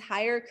an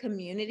entire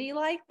community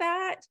like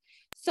that.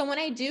 So when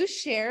I do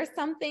share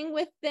something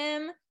with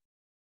them,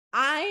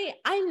 I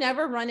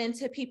never run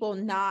into people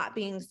not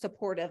being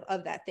supportive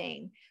of that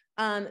thing.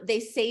 They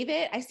save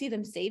it. I see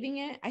them saving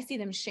it. I see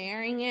them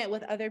sharing it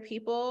with other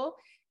people,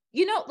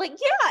 like,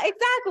 yeah,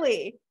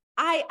 exactly.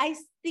 I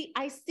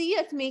see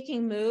us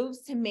making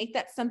moves to make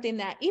that something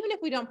that even if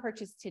we don't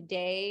purchase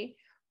today,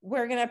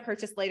 we're going to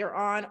purchase later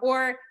on,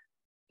 or,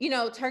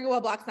 Target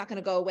While Black's not going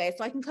to go away.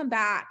 So I can come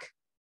back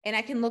and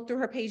I can look through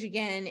her page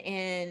again,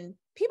 and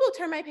people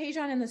turn my page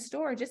on in the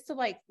store just to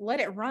like, let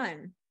it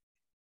run.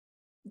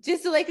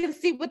 Just so they can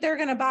see what they're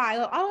going to buy.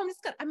 Like, oh,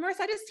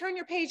 Marissa, I just turn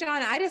your page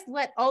on. I just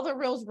let all the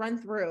reels run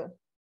through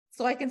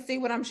so I can see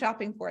what I'm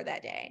shopping for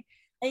that day.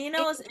 And you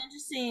know, it's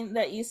interesting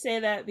that you say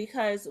that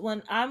because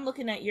when I'm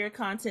looking at your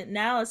content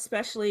now,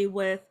 especially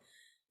with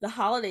the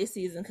holiday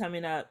season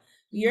coming up,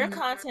 your Mhm.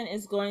 content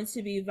is going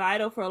to be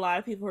vital for a lot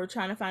of people who are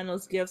trying to find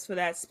those gifts for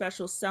that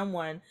special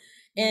someone.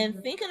 And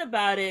Mhm. thinking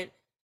about it,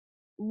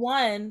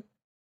 one,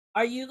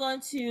 are you going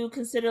to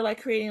consider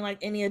like creating like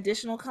any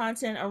additional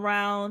content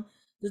around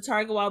the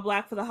Target While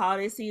Black for the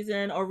holiday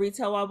season, or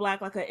Retail While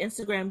Black, like an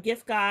Instagram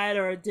gift guide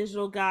or a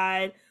digital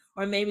guide,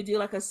 or maybe do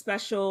like a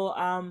special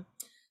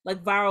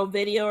like viral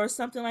video or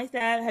something like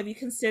that? Have you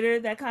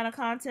considered that kind of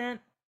content?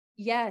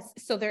 Yes.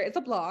 So there is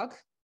a blog.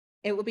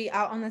 It will be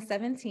out on the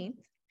 17th.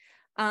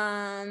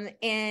 And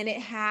it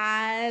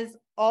has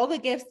all the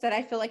gifts that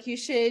I feel like you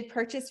should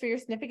purchase for your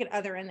significant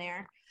other in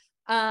there.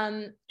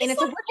 And It's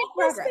it's a like work in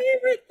Oprah's progress.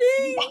 favorite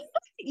thing.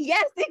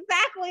 Yes,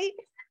 exactly.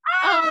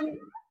 Ah! Um,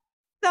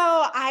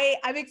 so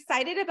I'm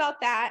excited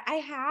about that. I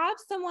have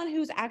someone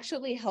who's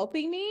actually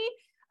helping me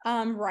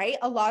write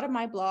a lot of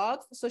my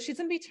blogs. So she's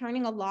gonna be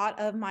turning a lot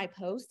of my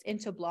posts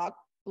into blog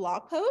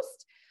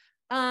posts.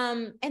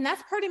 And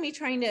that's part of me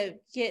trying to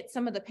get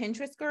some of the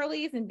Pinterest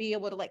girlies and be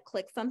able to like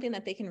click something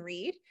that they can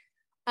read.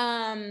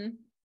 Um,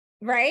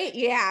 right?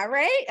 Yeah,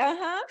 right.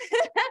 Uh-huh.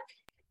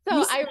 So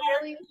You smart.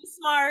 You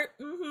smart.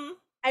 Mm-hmm.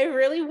 I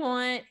really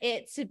want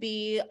it to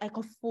be like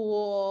a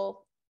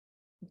full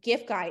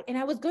gift guide. And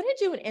I was going to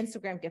do an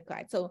Instagram gift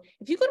guide. So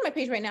if you go to my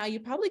page right now, you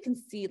probably can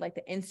see like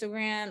the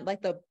Instagram,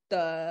 like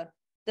the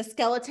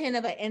skeleton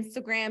of an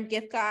Instagram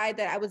gift guide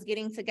that I was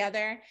getting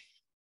together.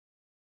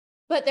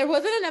 But there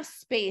wasn't enough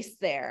space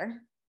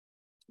there.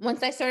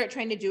 Once I started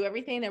trying to do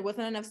everything, there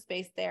wasn't enough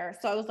space there.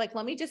 So I was like,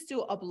 let me just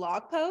do a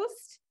blog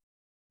post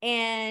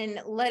and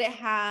let it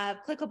have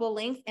clickable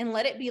links and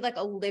let it be like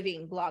a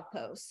living blog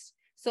post.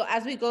 So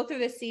as we go through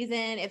the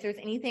season, if there's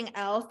anything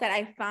else that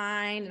I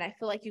find and I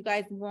feel like you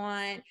guys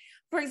want,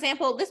 for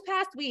example, this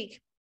past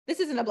week, this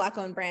isn't a Black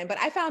owned brand, but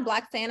I found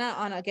Black Santa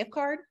on a gift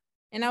card.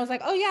 And I was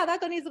like, oh yeah,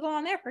 that needs to go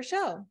on there for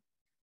sure.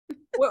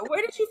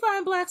 Where did you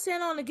find Black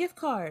Santa on a gift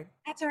card?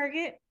 At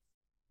Target.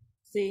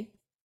 See,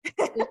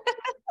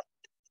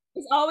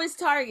 it's always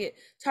Target.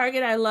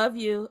 Target, I love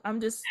you.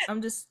 I'm just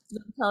gonna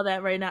tell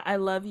that right now. I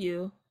love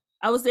you.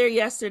 I was there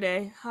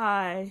yesterday.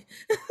 Hi.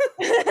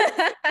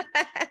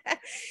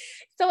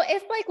 So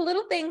it's like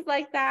little things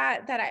like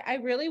that that I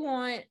really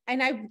want.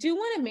 And I do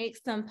want to make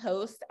some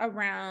posts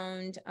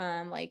around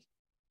like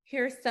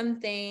here's some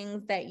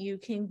things that you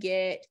can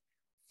get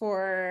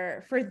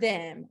for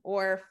them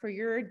or for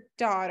your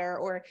daughter,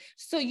 or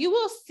so you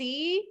will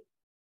see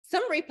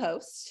some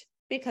reposts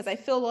because I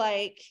feel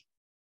like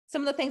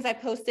some of the things I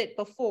posted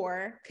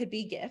before could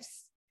be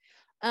gifts.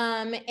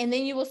 And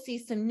then you will see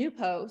some new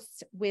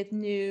posts with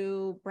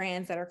new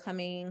brands that are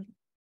coming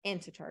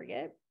into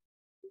Target.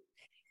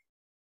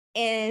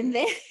 And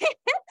then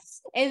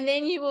and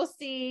then you will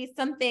see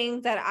some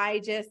things that I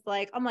just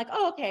like, I'm like,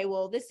 oh, okay,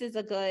 well, this is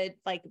a good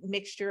like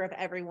mixture of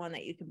everyone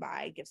that you can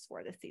buy gifts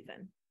for this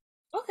season.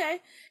 Okay.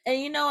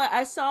 And you know what?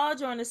 I saw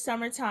during the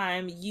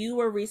summertime you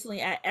were recently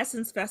at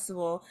Essence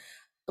Festival,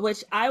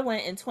 which I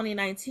went in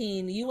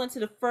 2019. You went to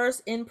the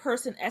first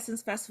in-person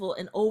Essence Festival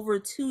in over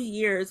 2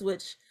 years,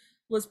 which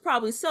was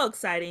probably so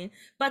exciting.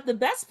 But the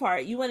best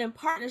part, you went in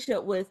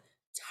partnership with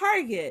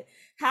Target.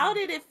 How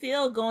did it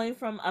feel going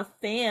from a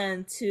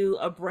fan to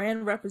a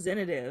brand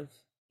representative?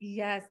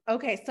 Yes.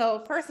 Okay.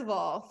 So first of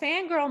all,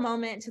 fangirl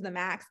moment to the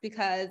max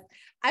because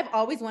I've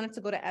always wanted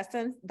to go to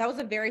Essence. That was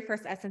the very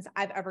first Essence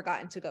I've ever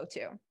gotten to go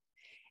to.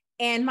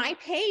 And my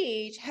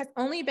page has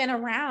only been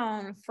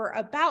around for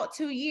about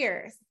 2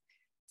 years.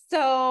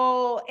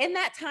 So in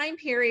that time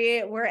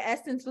period where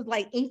Essence was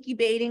like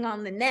incubating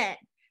on the net,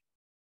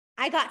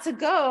 I got to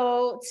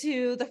go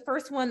to the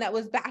first one that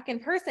was back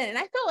in person. And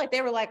I felt like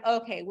they were like,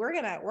 okay, we're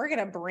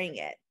gonna bring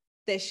it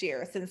this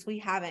year since we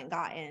haven't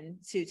gotten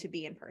to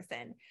be in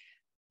person.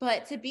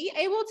 But to be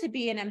able to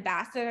be an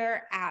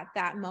ambassador at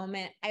that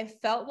moment, I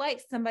felt like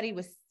somebody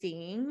was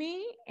seeing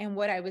me and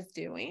what I was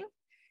doing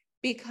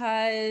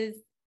because,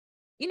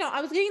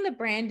 I was getting the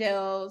brand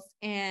deals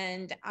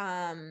and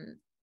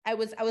I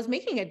was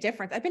making a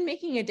difference. I've been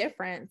making a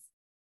difference,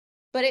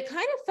 but it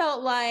kind of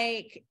felt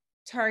like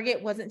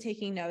Target wasn't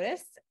taking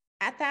notice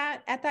at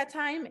that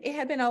time. It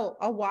had been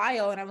a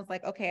while, and I was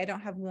like, okay, I don't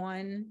have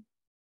one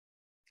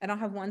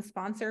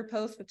sponsor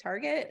post with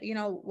Target.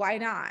 Why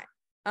not?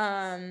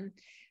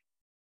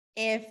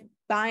 If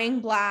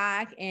buying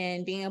Black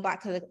and being a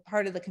Black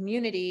part of the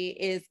community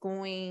is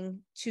going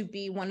to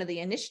be one of the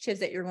initiatives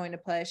that you're going to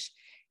push,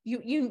 you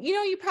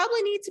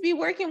probably need to be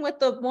working with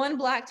the one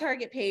Black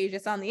Target page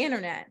that's on the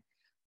internet.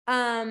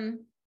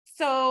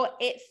 So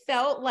it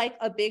felt like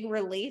a big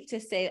relief to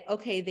say,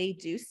 okay, they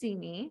do see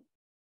me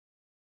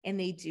and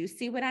they do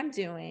see what I'm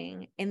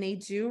doing and they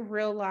do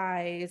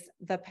realize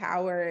the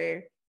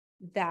power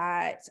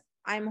that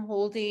I'm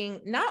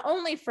holding, not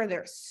only for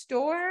their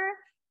store,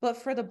 but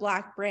for the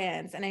Black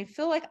brands. And I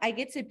feel like I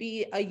get to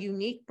be a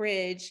unique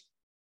bridge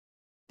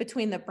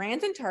between the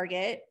brands and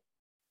Target,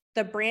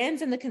 the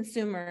brands and the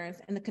consumers,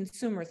 and the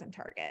consumers and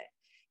Target.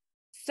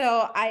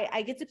 So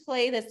I get to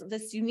play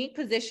this unique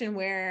position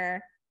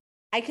where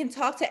I can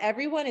talk to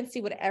everyone and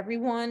see what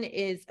everyone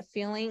is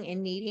feeling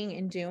and needing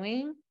and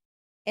doing,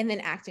 and then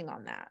acting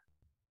on that.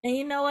 And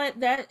you know what?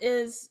 That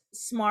is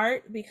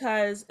smart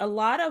because a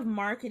lot of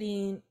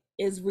marketing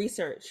is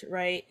research,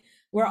 right?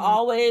 We're Mhm.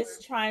 always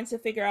trying to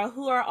figure out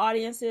who our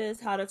audience is,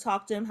 how to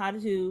talk to them, how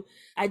to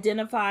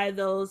identify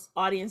those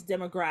audience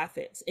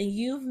demographics. And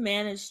you've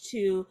managed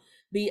to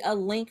be a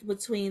link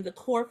between the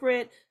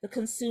corporate, the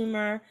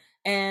consumer,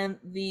 and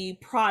the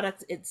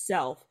product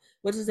itself,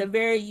 which is a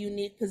very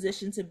unique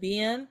position to be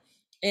in.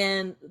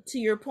 And to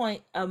your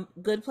point, a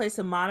good place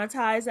to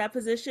monetize that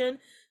position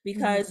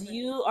because Mhm.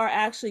 you are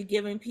actually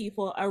giving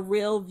people a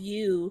real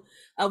view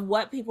of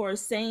what people are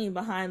saying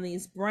behind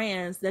these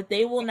brands that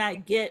they will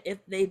not get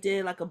if they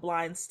did like a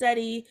blind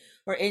study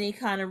or any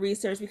kind of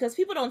research, because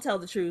people don't tell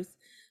the truth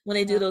when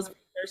they do No. those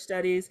research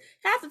studies.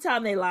 Half the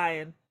time they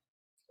lying,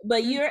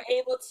 but Mhm. you're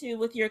able to,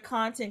 with your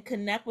content,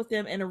 connect with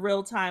them in a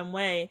real time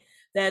way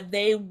that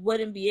they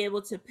wouldn't be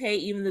able to pay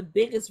even the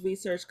biggest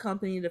research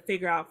company to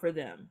figure out for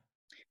them.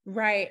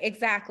 Right,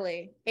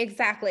 exactly.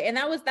 Exactly. And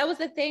that was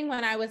the thing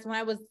when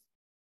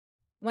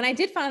I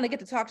did finally get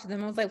to talk to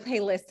them. I was like,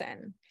 "Hey,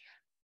 listen,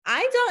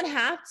 I don't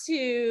have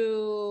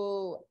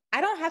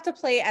to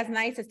play as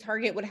nice as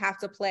Target would have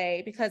to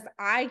play because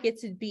I get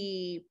to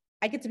be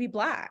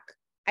black.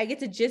 I get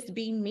to just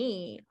be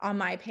me on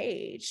my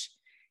page.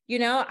 I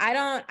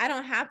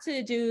don't have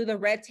to do the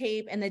red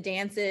tape and the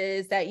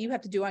dances that you have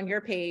to do on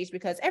your page,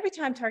 because every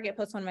time Target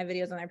posts one of my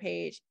videos on their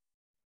page,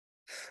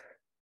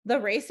 the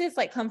racists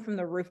like come from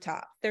the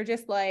rooftop. They're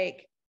just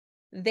like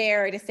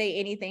there to say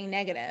anything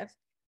negative.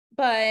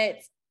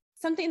 But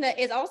something that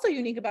is also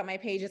unique about my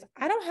page is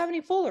I don't have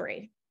any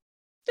foolery.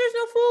 There's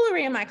no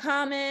foolery in my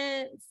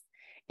comments.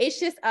 It's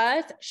just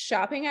us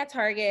shopping at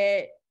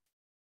Target,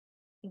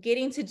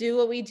 getting to do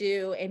what we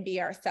do and be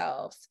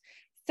ourselves.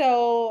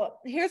 So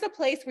here's a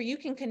place where you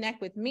can connect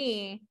with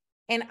me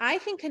and I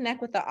can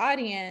connect with the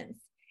audience,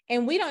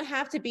 and we don't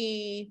have to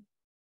be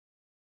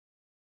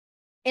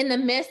in the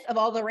midst of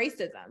all the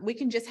racism. We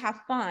can just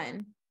have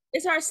fun.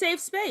 It's our safe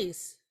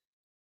space.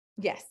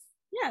 Yes.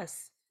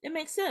 Yes, it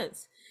makes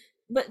sense.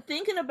 But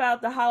thinking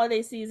about the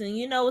holiday season,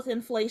 with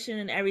inflation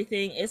and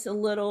everything, it's a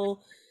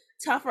little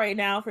tough right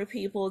now for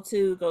people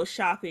to go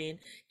shopping.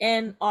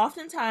 And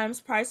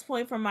oftentimes, price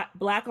point for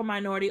black or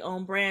minority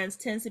owned brands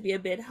tends to be a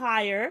bit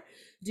higher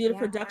due to Yeah.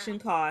 production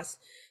costs.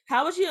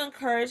 How would you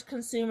encourage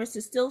consumers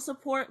to still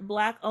support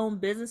black owned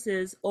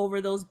businesses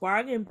over those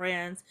bargain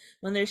brands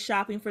when they're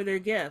shopping for their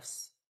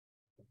gifts?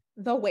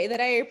 The way that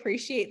I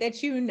appreciate that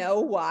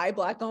why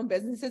black owned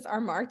businesses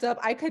are marked up,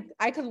 I could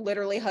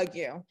literally hug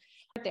you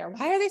right there.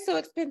 Why are they so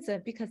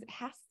expensive? Because it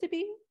has to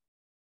be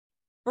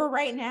for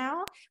right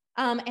now.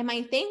 And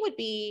my thing would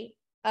be,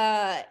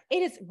 it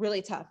is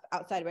really tough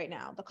outside right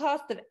now. The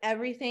cost of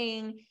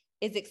everything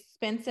is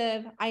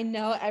expensive. I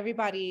know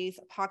everybody's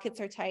pockets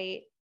are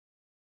tight.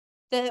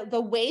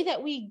 The way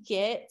that we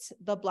get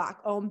the black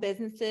owned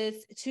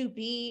businesses to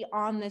be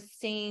on the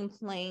same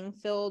playing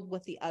field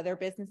with the other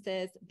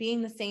businesses,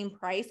 being the same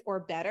price or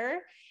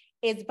better,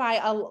 is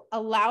by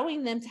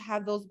allowing them to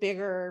have those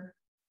bigger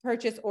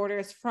purchase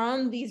orders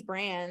from these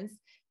brands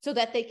so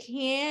that they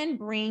can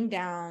bring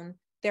down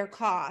their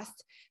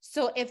cost.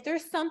 So if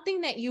there's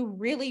something that you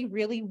really,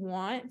 really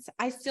want,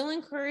 I still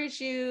encourage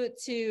you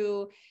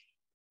to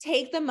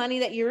take the money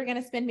that you were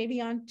going to spend maybe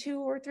on 2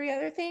 or 3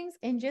 other things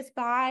and just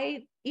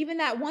buy even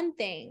that one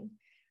thing,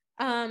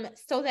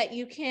 so that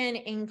you can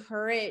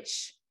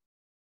encourage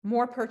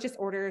more purchase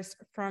orders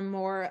from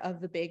more of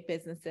the big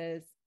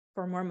businesses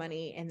for more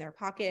money in their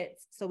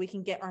pockets so we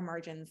can get our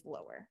margins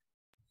lower.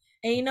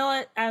 And you know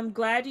what? I'm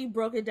glad you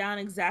broke it down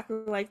exactly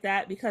like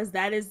that, because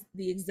that is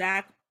the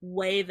exact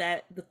way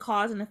that the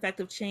cause and effect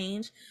of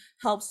change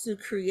helps to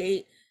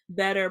create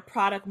better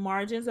product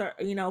margins, or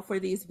for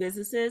these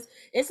businesses.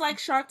 It's like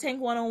Shark Tank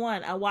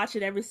 101. I watch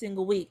it every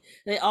single week.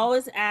 They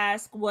always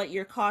ask what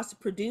your cost to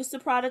produce the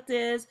product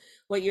is,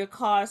 what your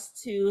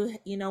cost to,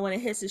 when it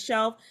hits the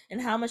shelf, and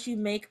how much you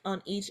make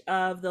on each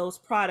of those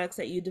products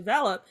that you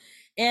develop.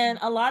 And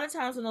a lot of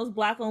times when those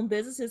black owned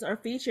businesses are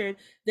featured,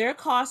 their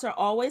costs are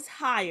always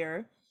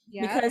higher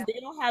Yeah. because they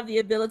don't have the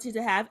ability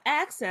to have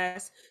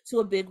access to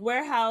a big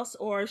warehouse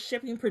or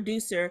shipping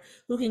producer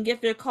who can get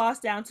their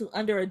costs down to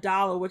under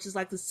 $1, which is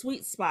like the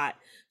sweet spot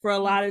for a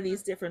lot of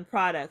these different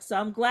products. So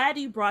I'm glad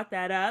you brought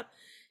that up.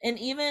 And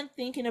even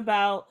thinking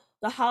about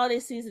the holiday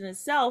season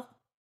itself,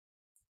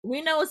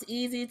 we know it's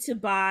easy to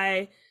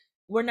buy.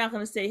 We're not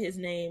going to say his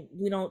name.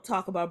 We don't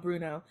talk about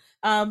Bruno.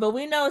 But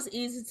we know it's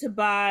easy to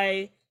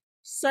buy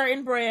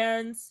certain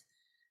brands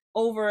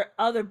over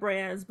other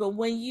brands. But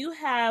when you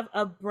have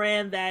a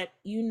brand that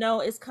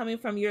is coming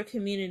from your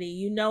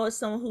community, it's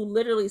someone who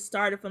literally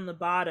started from the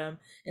bottom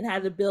and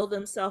had to build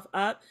themselves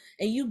up,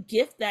 and you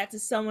gift that to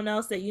someone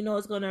else that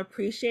is going to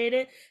appreciate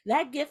it,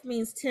 that gift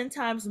means 10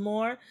 times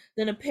more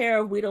than a pair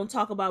of We Don't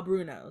Talk About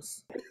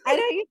Brunos. I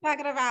know you're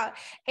talking about.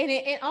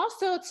 And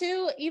also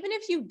too, even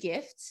if you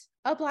gift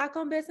a black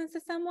owned business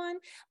to someone,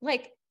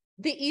 like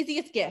the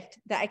easiest gift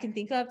that I can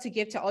think of to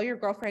give to all your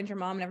girlfriends, your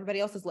mom, and everybody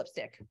else is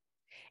lipstick.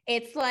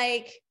 It's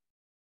like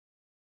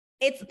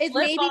It's Lip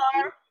maybe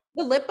bar.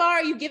 the lip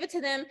bar, you give it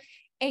to them.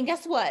 And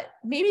guess what?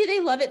 Maybe they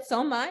love it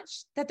so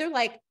much that they're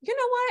like, you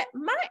know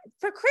what?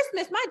 For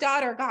Christmas, my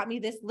daughter got me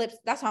this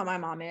lipstick. That's how my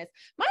mom is.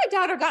 My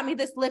daughter got me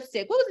this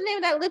lipstick. What was the name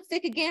of that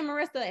lipstick again,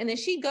 Marissa? And then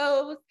she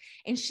goes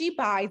and she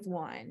buys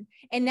one.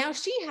 And now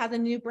she has a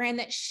new brand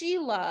that she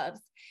loves.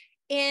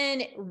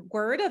 And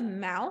word of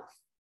mouth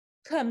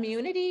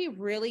community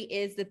really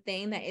is the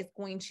thing that is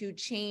going to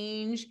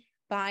change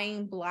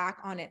buying Black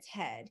on its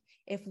head.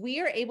 If we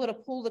are able to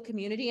pull the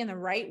community in the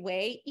right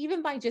way,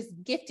 even by just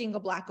gifting a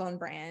Black owned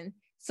brand,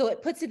 so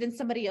it puts it in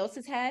somebody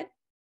else's head,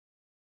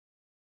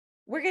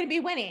 we're going to be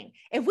winning.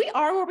 If we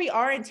are where we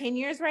are in 10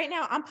 years right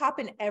now, I'm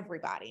popping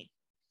everybody.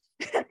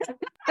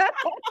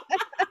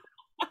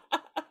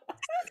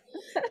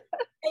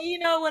 And you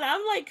know, when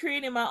I'm like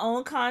creating my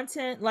own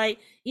content, like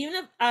even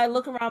if I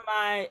look around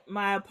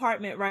my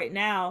apartment right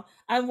now,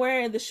 I'm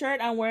wearing the shirt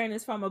I'm wearing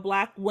is from a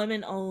Black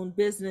women owned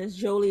business,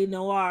 Jolie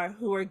Noir,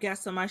 who were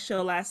guests on my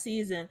show last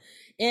season.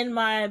 In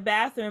my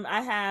bathroom,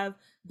 I have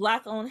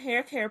Black owned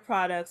hair care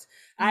products.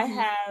 I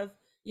have,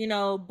 you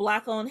know,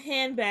 Black owned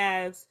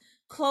handbags,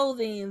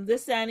 clothing,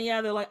 this, that, and the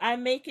other. Like I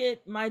make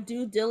it my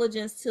due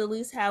diligence to at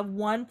least have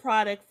one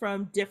product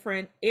from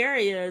different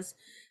areas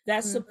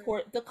that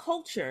support the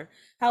culture.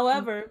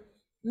 However,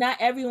 not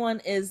everyone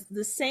is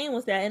the same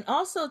with that. And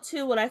also,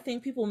 too, what I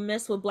think people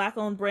miss with Black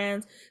owned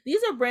brands, these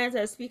are brands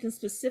that are speaking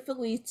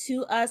specifically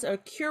to us or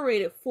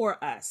curated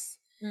for us.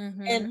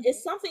 And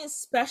it's something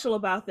special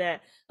about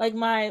that. Like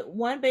my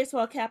one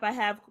baseball cap I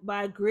have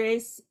by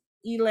Grace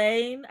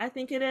Elaine, I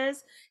think it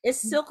is. It's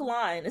silk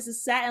line. It's a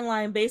satin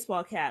line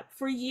baseball cap.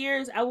 For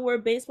years, I would wear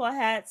baseball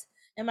hats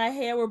and my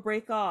hair would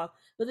break off.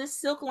 But this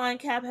silk line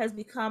cap has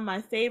become my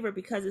favorite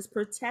because it's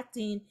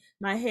protecting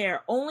my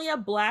hair. Only a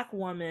Black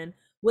woman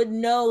would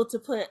know to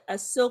put a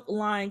silk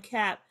line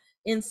cap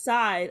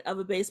inside of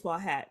a baseball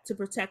hat to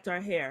protect our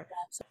hair.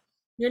 So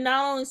you're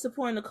not only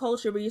supporting the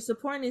culture, but you're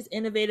supporting these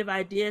innovative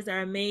ideas that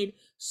are made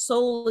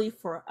solely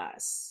for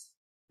us.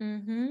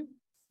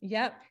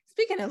 Yep.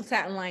 Speaking of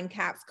satin line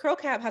caps, Curl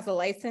Cap has a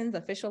license,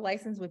 official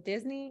license with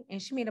Disney,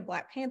 and she made a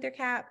Black Panther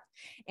cap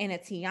and a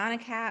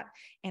Tiana cap,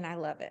 and I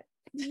love it.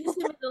 Can you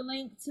send me the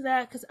link to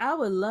that? Because I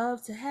would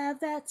love to have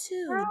that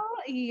too. Girl,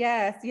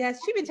 yes.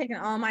 She's been taking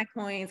all my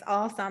coins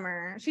all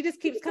summer. She just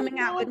keeps coming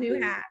out with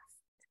new hats.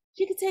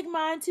 She can take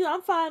mine too.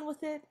 I'm fine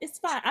with it. It's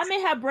fine. I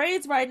may have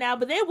braids right now,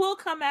 but they will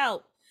come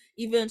out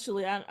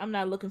eventually. I'm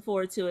not looking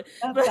forward to it.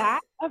 The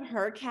back of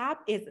her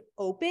cap is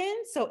open.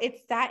 So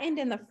it's satined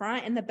in the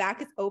front and the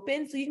back is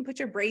open. So you can put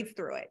your braids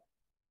through it.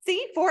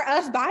 See, for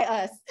us, by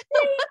us.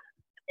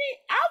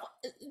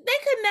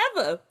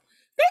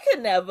 They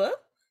could never.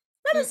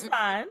 That is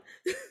fine.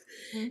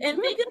 And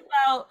thinking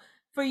about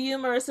for you,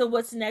 Marissa,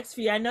 what's next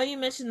for you? I know you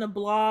mentioned the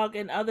blog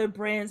and other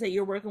brands that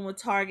you're working with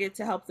Target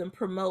to help them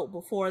promote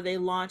before they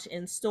launch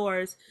in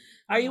stores.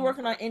 Are you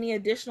working on any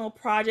additional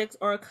projects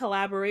or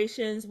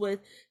collaborations with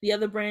the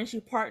other brands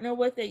you partner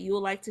with that you would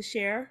like to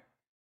share?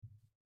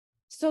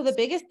 So the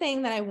biggest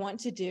thing that I want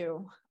to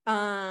do,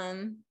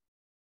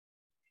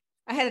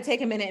 I had to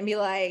take a minute and be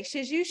like,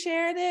 should you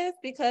share this?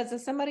 Because if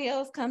somebody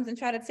else comes and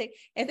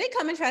if they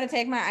come and try to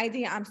take my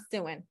idea, I'm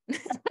suing.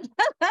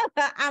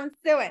 I'm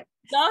suing.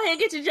 Go ahead and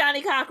get your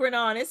Johnny Cochran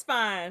on. It's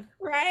fine.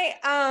 Right.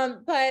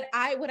 But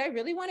what I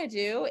really want to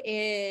do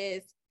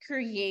is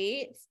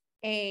create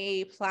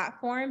a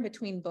platform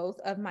between both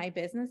of my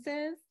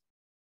businesses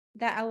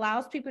that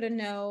allows people to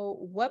know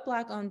what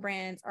Black owned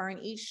brands are in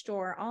each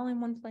store all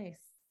in one place.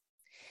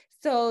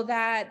 So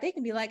that they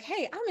can be like,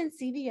 hey, I'm in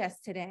CVS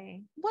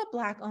today. What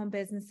Black owned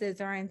businesses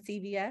are in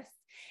CVS?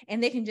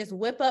 And they can just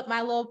whip up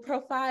my little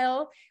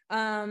profile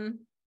and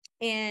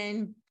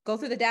go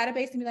through the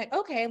database and be like,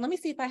 okay, let me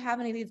see if I have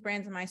any of these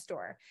brands in my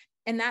store.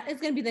 And that is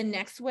going to be the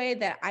next way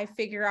that I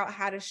figure out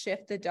how to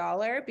shift the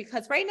dollar,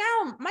 because right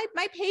now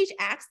my page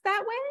acts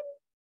that way.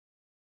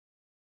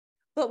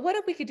 But what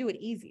if we could do it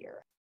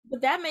easier?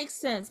 But that makes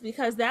sense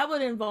because that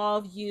would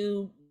involve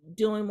you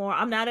doing more.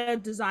 I'm not a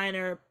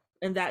designer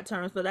in that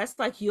terms, but that's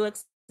like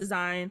UX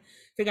design,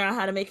 figuring out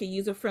how to make it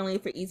user friendly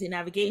for easy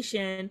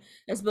navigation.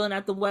 That's building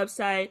out the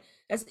website.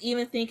 That's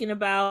even thinking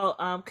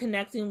about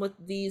connecting with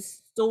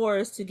these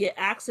stores to get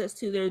access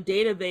to their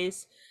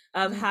database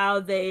of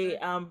how they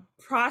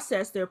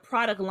process their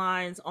product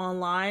lines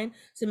online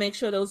to make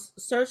sure those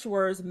search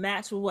words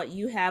match with what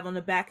you have on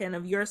the back end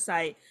of your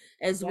site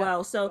as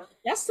well. So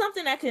that's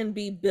something that can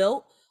be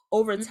built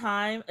over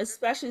time,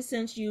 especially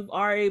since you've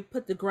already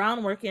put the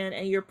groundwork in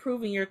and you're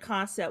proving your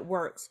concept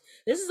works.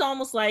 This is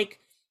almost like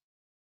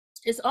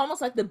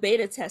the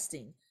beta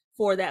testing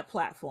for that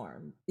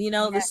platform. You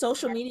know, the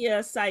social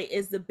media site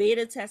is the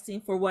beta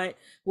testing for what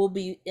will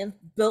be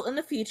built in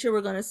the future. We're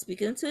going to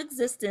speak into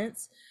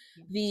existence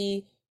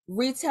the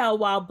retail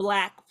while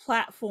Black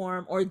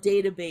platform or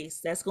database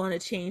that's going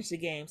to change the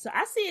game. So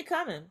I see it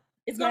coming.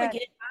 It's going to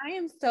get. I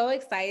am so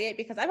excited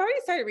because I've already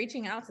started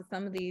reaching out to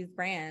some of these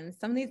brands,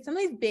 some of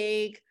these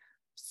big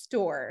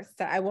stores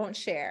that I won't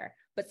share,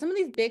 but some of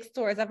these big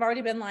stores, I've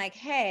already been like,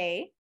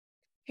 hey,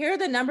 here are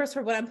the numbers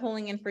for what I'm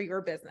pulling in for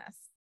your business.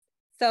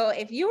 So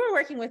if you were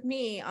working with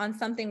me on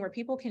something where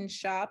people can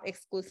shop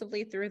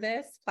exclusively through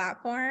this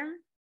platform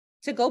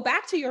to go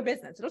back to your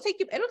business, it'll take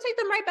them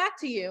right back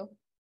to you.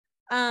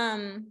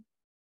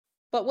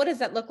 But what does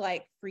that look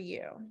like for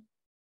you?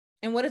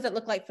 And what does it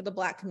look like for the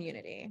Black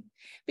community?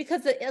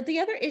 Because the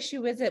other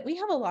issue is that we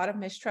have a lot of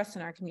mistrust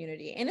in our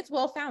community, and it's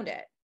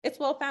well-founded. It's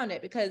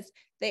well-founded because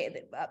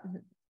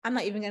I'm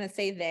not even going to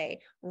say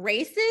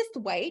racist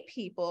white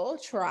people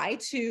try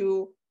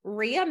to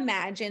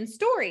reimagine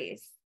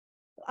stories.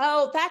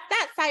 Oh,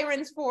 that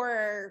siren's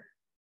for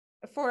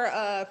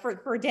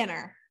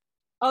dinner.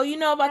 Oh, you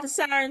know about the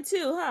siren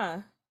too, huh?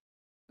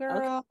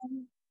 Girl. Okay.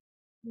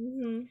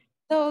 Mm-hmm.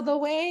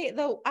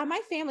 So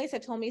my families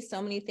have told me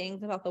so many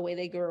things about the way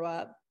they grew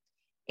up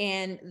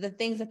and the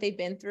things that they've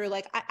been through.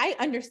 Like I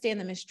understand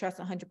the mistrust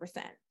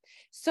 100%.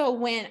 So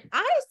when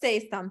I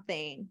say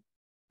something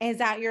is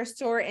at your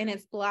store and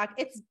it's Black,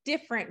 it's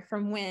different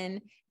from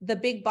when the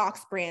big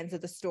box brands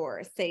of the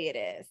store say it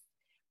is.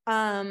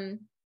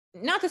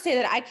 Not to say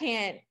that I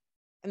can't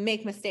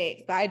make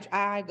mistakes, but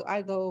I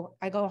go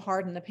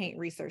hard in the paint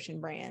researching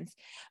brands.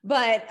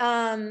 But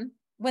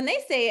when they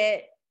say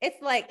it,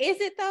 it's like, is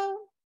it though?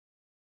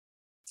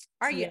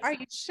 Are you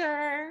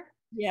sure?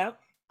 Yep.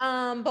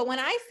 But when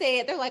I say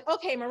it, they're like,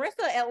 okay,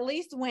 Marissa at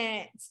least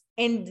went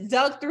and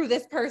dug through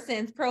this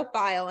person's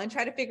profile and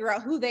tried to figure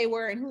out who they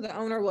were and who the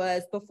owner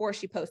was before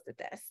she posted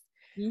this.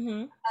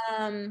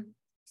 Mm-hmm.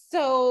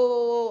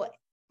 So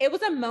it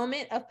was a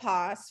moment of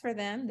pause for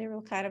them. They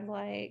were kind of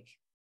like,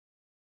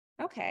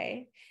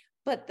 okay,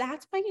 but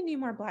that's why you need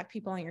more Black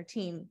people on your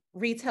team,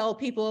 retail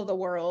people of the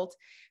world.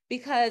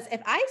 Because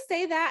if I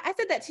say that, I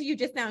said that to you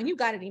just now and you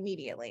got it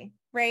immediately,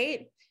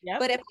 right? Yep.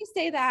 But if I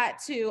say that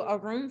to a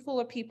room full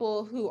of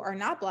people who are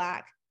not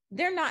Black,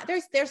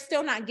 they're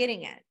still not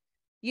getting it.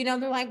 You know,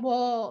 they're like,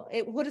 well,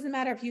 what does it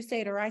matter if you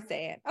say it or I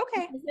say it?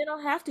 Okay. Because they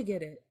don't have to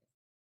get it.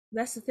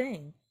 That's the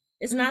thing.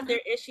 It's not their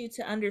issue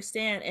to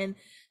understand. And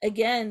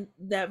again,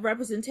 that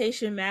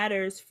representation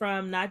matters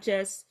from not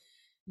just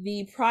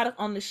the product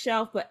on the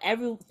shelf, but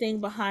everything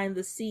behind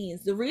the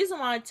scenes. The reason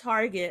why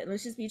Target,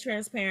 let's just be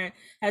transparent,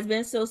 has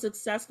been so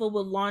successful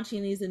with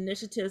launching these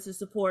initiatives to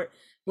support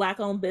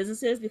Black-owned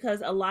businesses,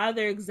 because a lot of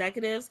their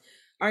executives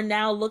are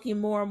now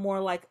looking more and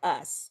more like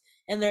us.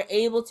 And they're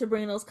able to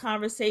bring those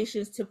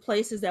conversations to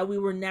places that we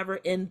were never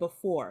in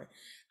before.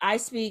 I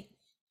speak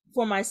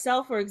for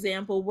myself, for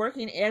example,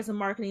 working as a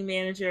marketing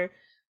manager,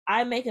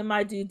 I'm making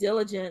my due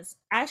diligence.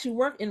 I actually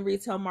work in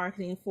retail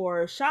marketing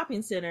for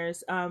shopping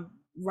centers,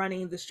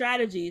 running the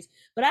strategies,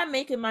 but I'm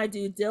making my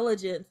due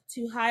diligence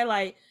to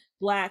highlight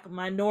Black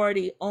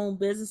minority owned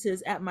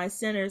businesses at my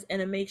centers and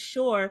to make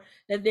sure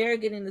that they're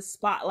getting the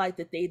spotlight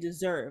that they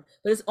deserve.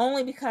 But it's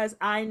only because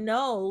I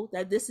know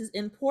that this is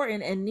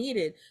important and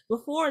needed.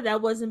 Before,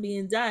 that wasn't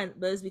being done,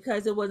 but it's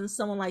because it wasn't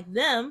someone like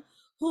them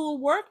who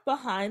worked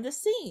behind the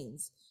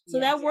scenes. So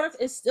that work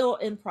is still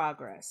in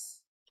progress.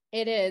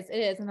 It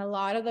is. And a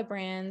lot of the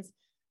brands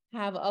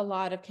have a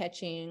lot of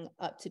catching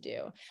up to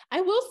do.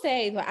 I will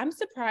say that I'm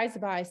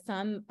surprised by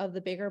some of the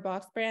bigger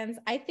box brands.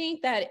 I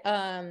think that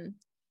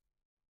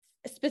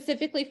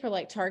specifically for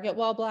like Target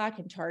While Black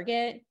and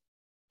Target,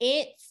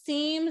 it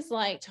seems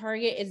like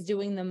Target is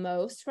doing the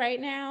most right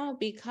now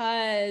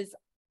because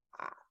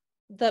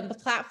the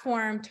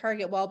platform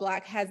Target While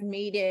Black has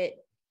made it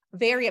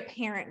very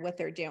apparent what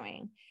they're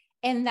doing.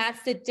 And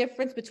that's the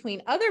difference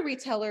between other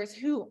retailers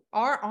who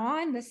are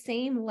on the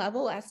same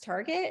level as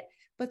Target,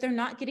 but they're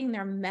not getting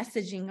their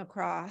messaging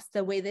across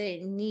the way that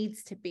it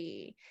needs to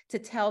be to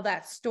tell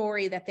that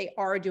story that they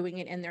are doing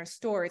it in their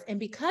stores. And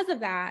because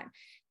of that,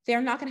 they're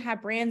not going to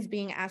have brands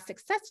being as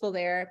successful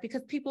there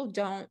because people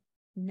don't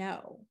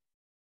know.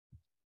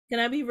 Can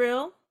I be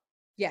real?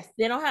 Yes.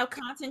 They don't have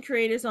content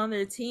creators on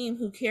their team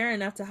who care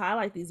enough to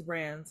highlight these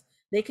brands.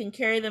 They can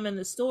carry them in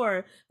the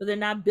store, but they're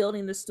not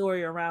building the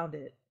story around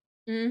it.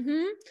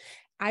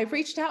 I've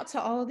reached out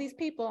to all of these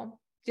people.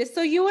 Just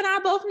so you and I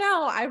both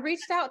know, I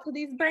reached out to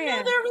these brands. I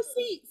know their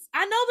receipts.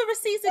 I know the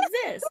receipts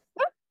exist.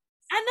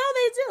 I know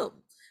they do,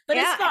 but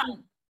it's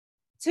fine.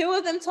 Two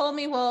of them told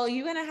me, well,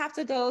 you're going to have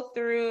to go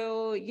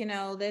through,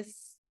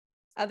 this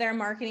other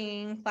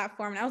marketing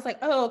platform. And I was like,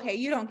 oh, okay,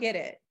 you don't get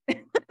it.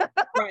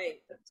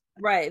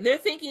 Right. They're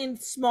thinking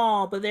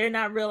small, but they're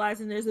not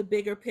realizing there's a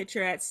bigger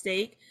picture at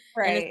stake.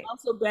 Right. And it's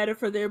also better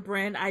for their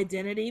brand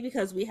identity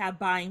because we have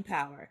buying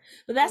power.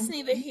 But that's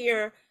neither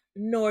here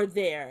nor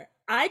there.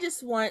 I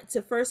just want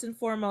to first and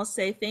foremost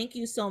say thank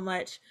you so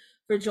much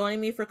for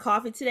joining me for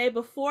coffee today.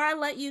 Before I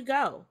let you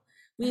go,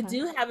 we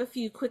do have a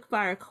few quick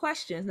fire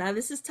questions. Now,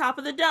 this is top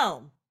of the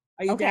dome.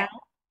 Are you down?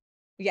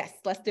 Yes,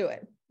 let's do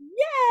it.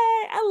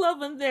 Yay! I love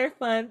when they're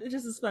fun. It's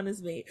just as fun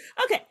as me.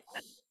 Okay.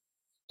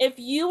 If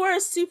you were a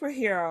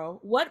superhero,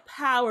 what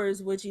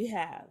powers would you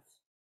have?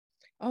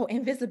 Oh,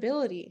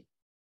 invisibility.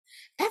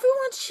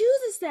 Everyone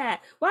chooses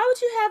that. Why would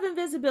you have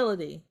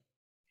invisibility?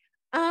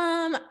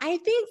 I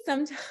think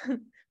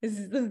sometimes this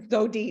is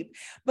so deep,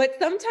 but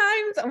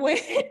sometimes when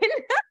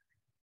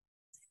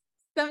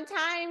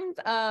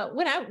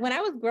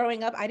I was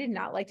growing up, I did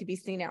not like to be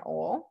seen at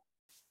all.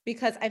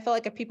 because I felt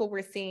like if people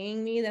were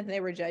seeing me, that they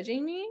were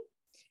judging me.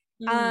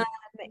 Mm.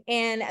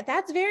 And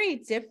that's very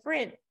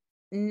different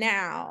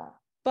now.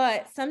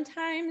 But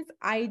sometimes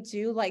I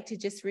do like to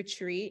just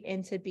retreat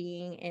into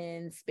being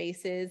in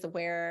spaces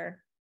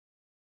where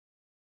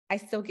I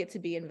still get to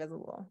be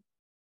invisible.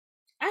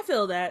 I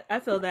feel that. I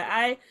feel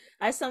that.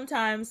 I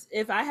sometimes,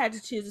 if I had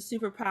to choose a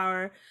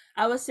superpower,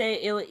 I would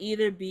say it would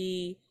either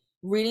be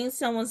reading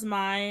someone's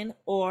mind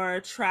or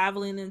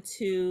traveling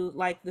into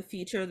like the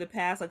future or the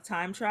past, like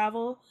time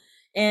travel.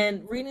 Mm.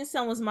 And reading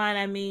someone's mind,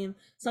 I mean,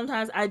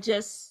 sometimes I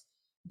just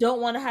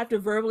don't want to have to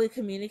verbally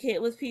communicate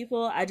with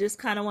people. I just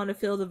kind of want to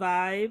feel the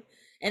vibe.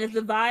 And if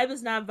the vibe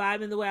is not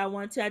vibing the way I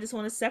want to, I just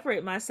want to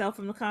separate myself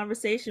from the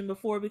conversation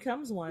before it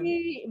becomes one.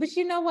 But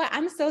you know what?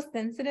 I'm so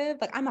sensitive.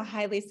 Like I'm a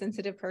highly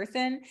sensitive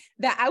person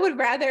that I would have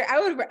rather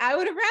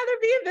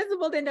be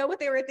invisible than know what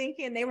they were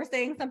thinking. They were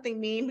saying something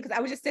mean because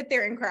I would just sit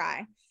there and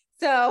cry.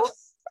 So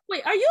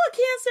Wait, are you a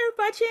Cancer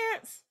by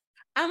chance?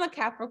 I'm a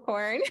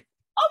Capricorn.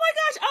 Oh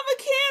my gosh, I'm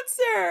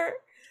a Cancer.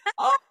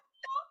 Oh,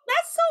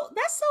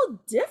 that's so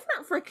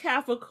different for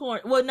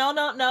Capricorn. Well,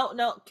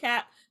 no,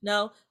 Cap.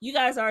 No, you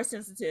guys are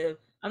sensitive.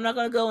 I'm not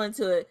gonna go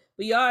into it,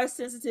 but you are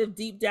sensitive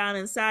deep down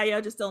inside. Y'all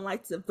just don't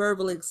like to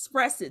verbally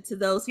express it to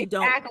those who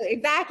don't.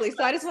 Exactly.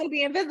 So I just want to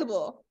be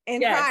invisible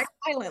and cry Yes,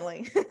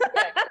 silently. yes,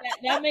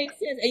 that makes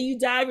sense. And you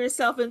dive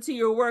yourself into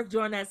your work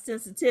during that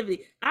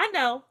sensitivity. I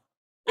know,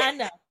 I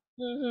know.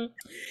 hmm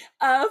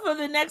for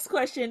the next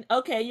question,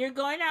 okay, you're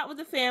going out with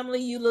the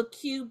family. You look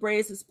cute,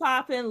 braids is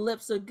popping,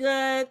 lips are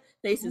good,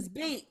 face is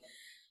beat.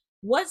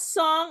 What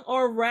song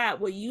or rap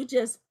will you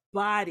just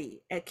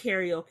body at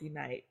karaoke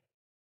night?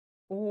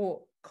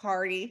 Oh,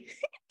 Cardi.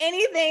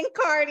 Anything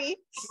Cardi. Me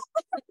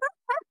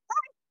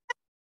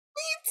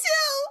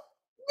too.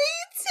 Me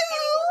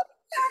too.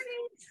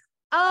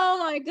 Oh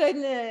my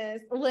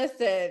goodness.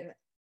 Listen,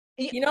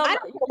 I You don't know,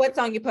 know what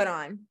song you put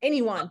on.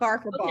 Anyone, bar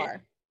for okay.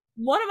 bar.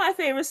 One of my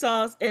favorite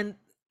songs, and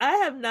I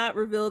have not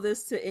revealed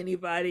this to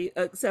anybody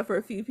except for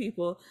a few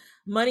people.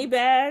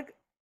 Moneybag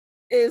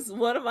is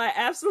one of my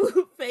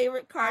absolute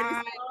favorite Cardi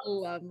I songs.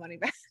 love Money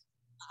Back.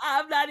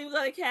 I'm not even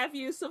gonna cap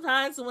you.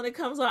 Sometimes when it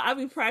comes on, I'll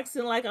be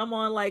practicing like I'm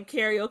on like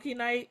karaoke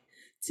night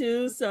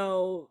too.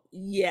 So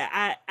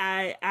yeah,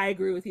 I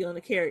agree with you on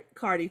the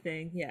Cardi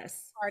thing.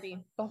 Yes, Cardi,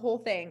 the whole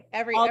thing. all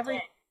Every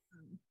day,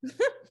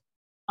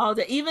 all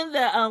day. Even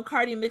the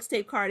Cardi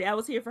mixtape Cardi, I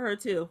was here for her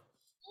too.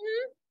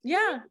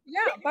 Yeah,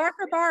 yeah, bar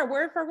for bar,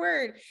 word for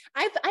word.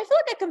 I feel like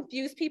I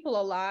confuse people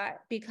a lot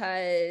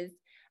because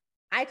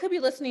I could be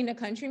listening to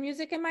country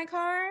music in my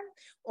car,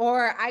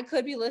 or I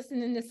could be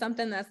listening to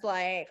something that's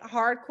like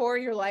hardcore.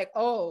 You're like,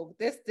 oh,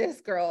 this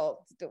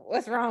girl,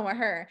 what's wrong with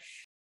her?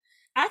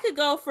 I could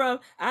go from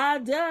I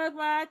dug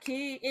my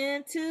key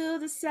into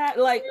the side,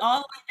 like all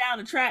the way down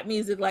to trap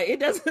music. Like it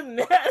doesn't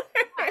matter.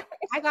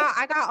 I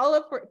got all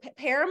of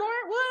Paramore.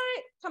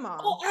 What? Come Oh,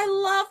 on. I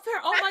love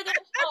her. Oh my gosh.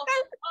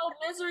 Oh,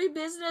 Misery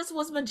Business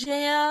was my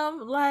jam.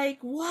 Like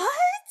what?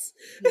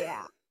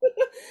 Yeah.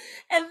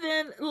 And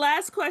then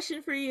last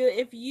question for you.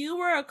 If you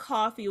were a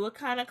coffee, what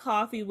kind of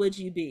coffee would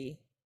you be?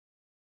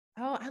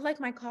 Oh, I like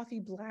my coffee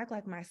black,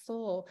 like my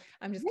soul.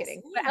 I'm just Yes,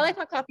 kidding. But I ma'am. like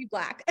my coffee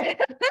black.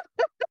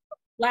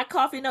 Black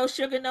coffee, no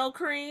sugar, no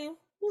cream.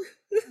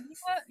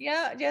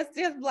 Yeah, just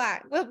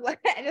black.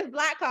 Just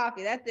black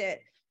coffee. That's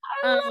it.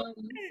 I Um, love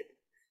it.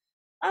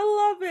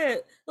 I love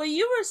it. Well,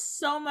 you were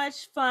so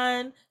much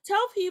fun.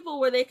 Tell people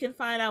where they can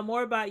find out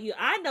more about you.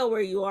 I know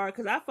where you are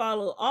because I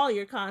follow all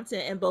your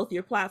content in both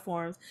your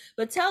platforms.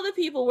 But tell the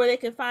people where they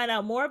can find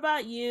out more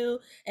about you,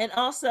 and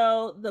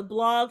also the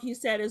blog you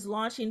said is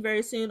launching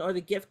very soon, or the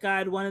gift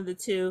guide, one of the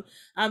two.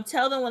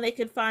 Tell them when they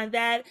can find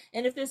that.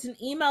 And if there's an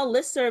email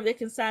listserv they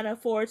can sign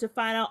up for to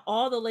find out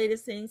all the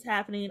latest things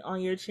happening on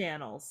your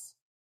channels.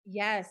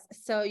 yes.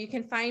 So you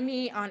can find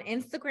me on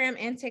Instagram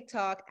and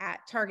TikTok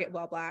at Target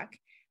Well Black.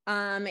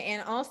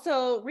 And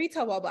also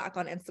Retail Well Black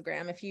on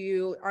Instagram. If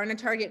you aren't a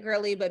Target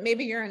girly, but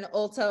maybe you're an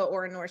Ulta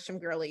or a Nordstrom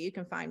girly, you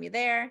can find me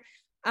there.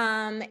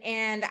 And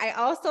I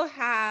also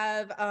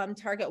have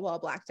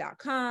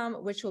targetwellblack.com,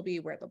 which will be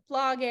where the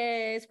blog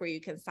is, where you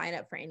can sign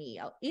up for any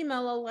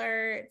email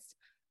alerts.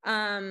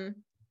 Um,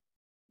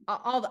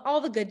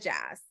 all the good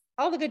jazz.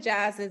 All the good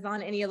jazz is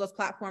on any of those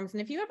platforms.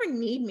 And if you ever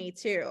need me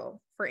too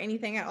for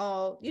anything at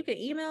all, you can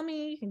email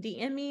me, you can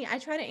DM me. I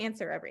try to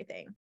answer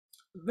everything.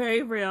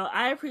 Very real.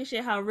 I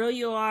appreciate how real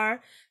you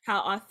are, how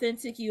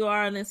authentic you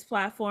are on this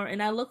platform,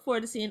 and I look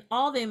forward to seeing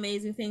all the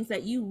amazing things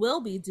that you will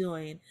be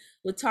doing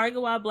with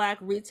Target While Black,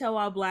 Retail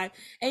While Black,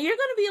 and you're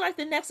going to be like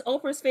the next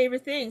Oprah's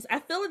favorite things. I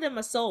feel it in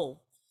my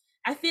soul.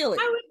 I feel it.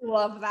 I would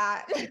love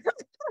that.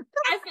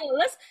 I feel it.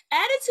 Let's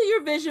add it to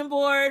your vision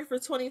board for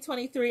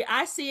 2023.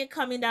 I see it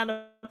coming down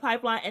the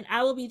pipeline, and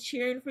I will be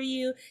cheering for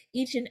you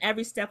each and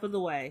every step of the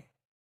way.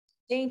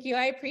 Thank you.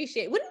 I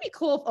appreciate it. Wouldn't it be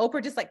cool if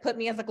Oprah just like put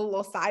me as like a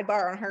little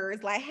sidebar on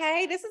hers? Like,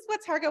 hey, this is what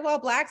Target Well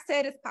Black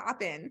said is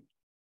popping.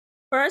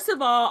 First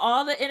of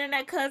all the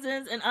internet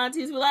cousins and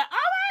aunties were like,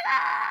 "Oh my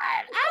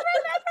god, I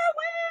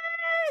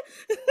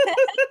remember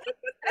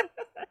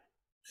when."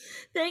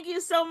 Thank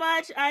you so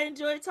much. I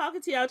enjoyed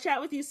talking to you. I'll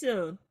chat with you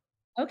soon.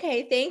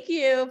 Okay, thank you.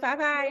 You're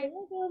Bye-bye.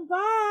 welcome.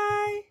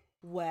 Bye.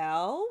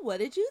 Well, what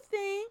did you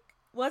think?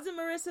 Wasn't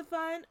Marissa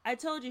fun? I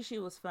told you she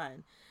was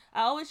fun.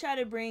 I always try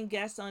to bring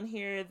guests on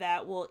here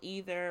that will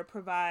either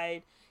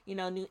provide,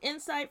 new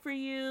insight for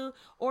you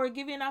or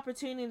give you an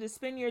opportunity to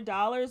spend your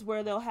dollars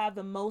where they'll have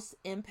the most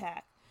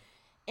impact.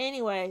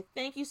 Anyway,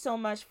 thank you so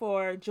much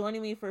for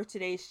joining me for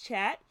today's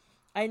chat.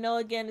 I know,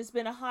 again, it's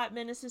been a hot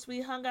minute since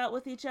we hung out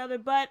with each other,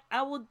 but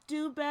I will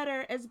do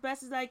better as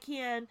best as I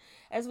can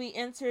as we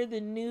enter the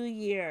new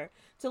year.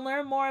 To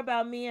learn more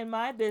about me and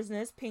my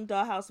business, Pink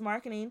Dollhouse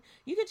Marketing,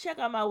 you can check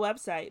out my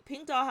website,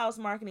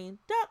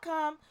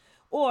 pinkdollhousemarketing.com,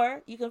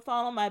 or you can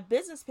follow my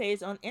business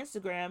page on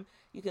Instagram.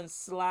 You can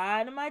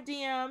slide in my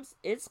DMs.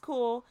 It's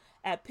cool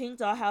at Pink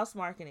Dollhouse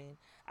Marketing.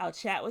 I'll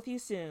chat with you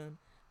soon.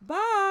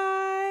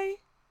 Bye.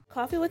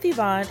 Coffee with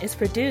Yvonne is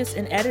produced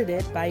and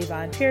edited by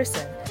Yvonne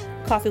Pearson.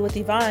 Coffee with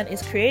Yvonne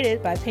is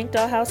created by Pink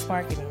Dollhouse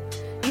Marketing.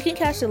 You can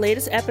catch the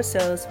latest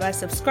episodes by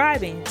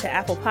subscribing to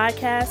Apple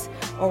Podcasts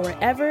or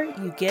wherever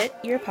you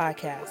get your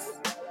podcasts.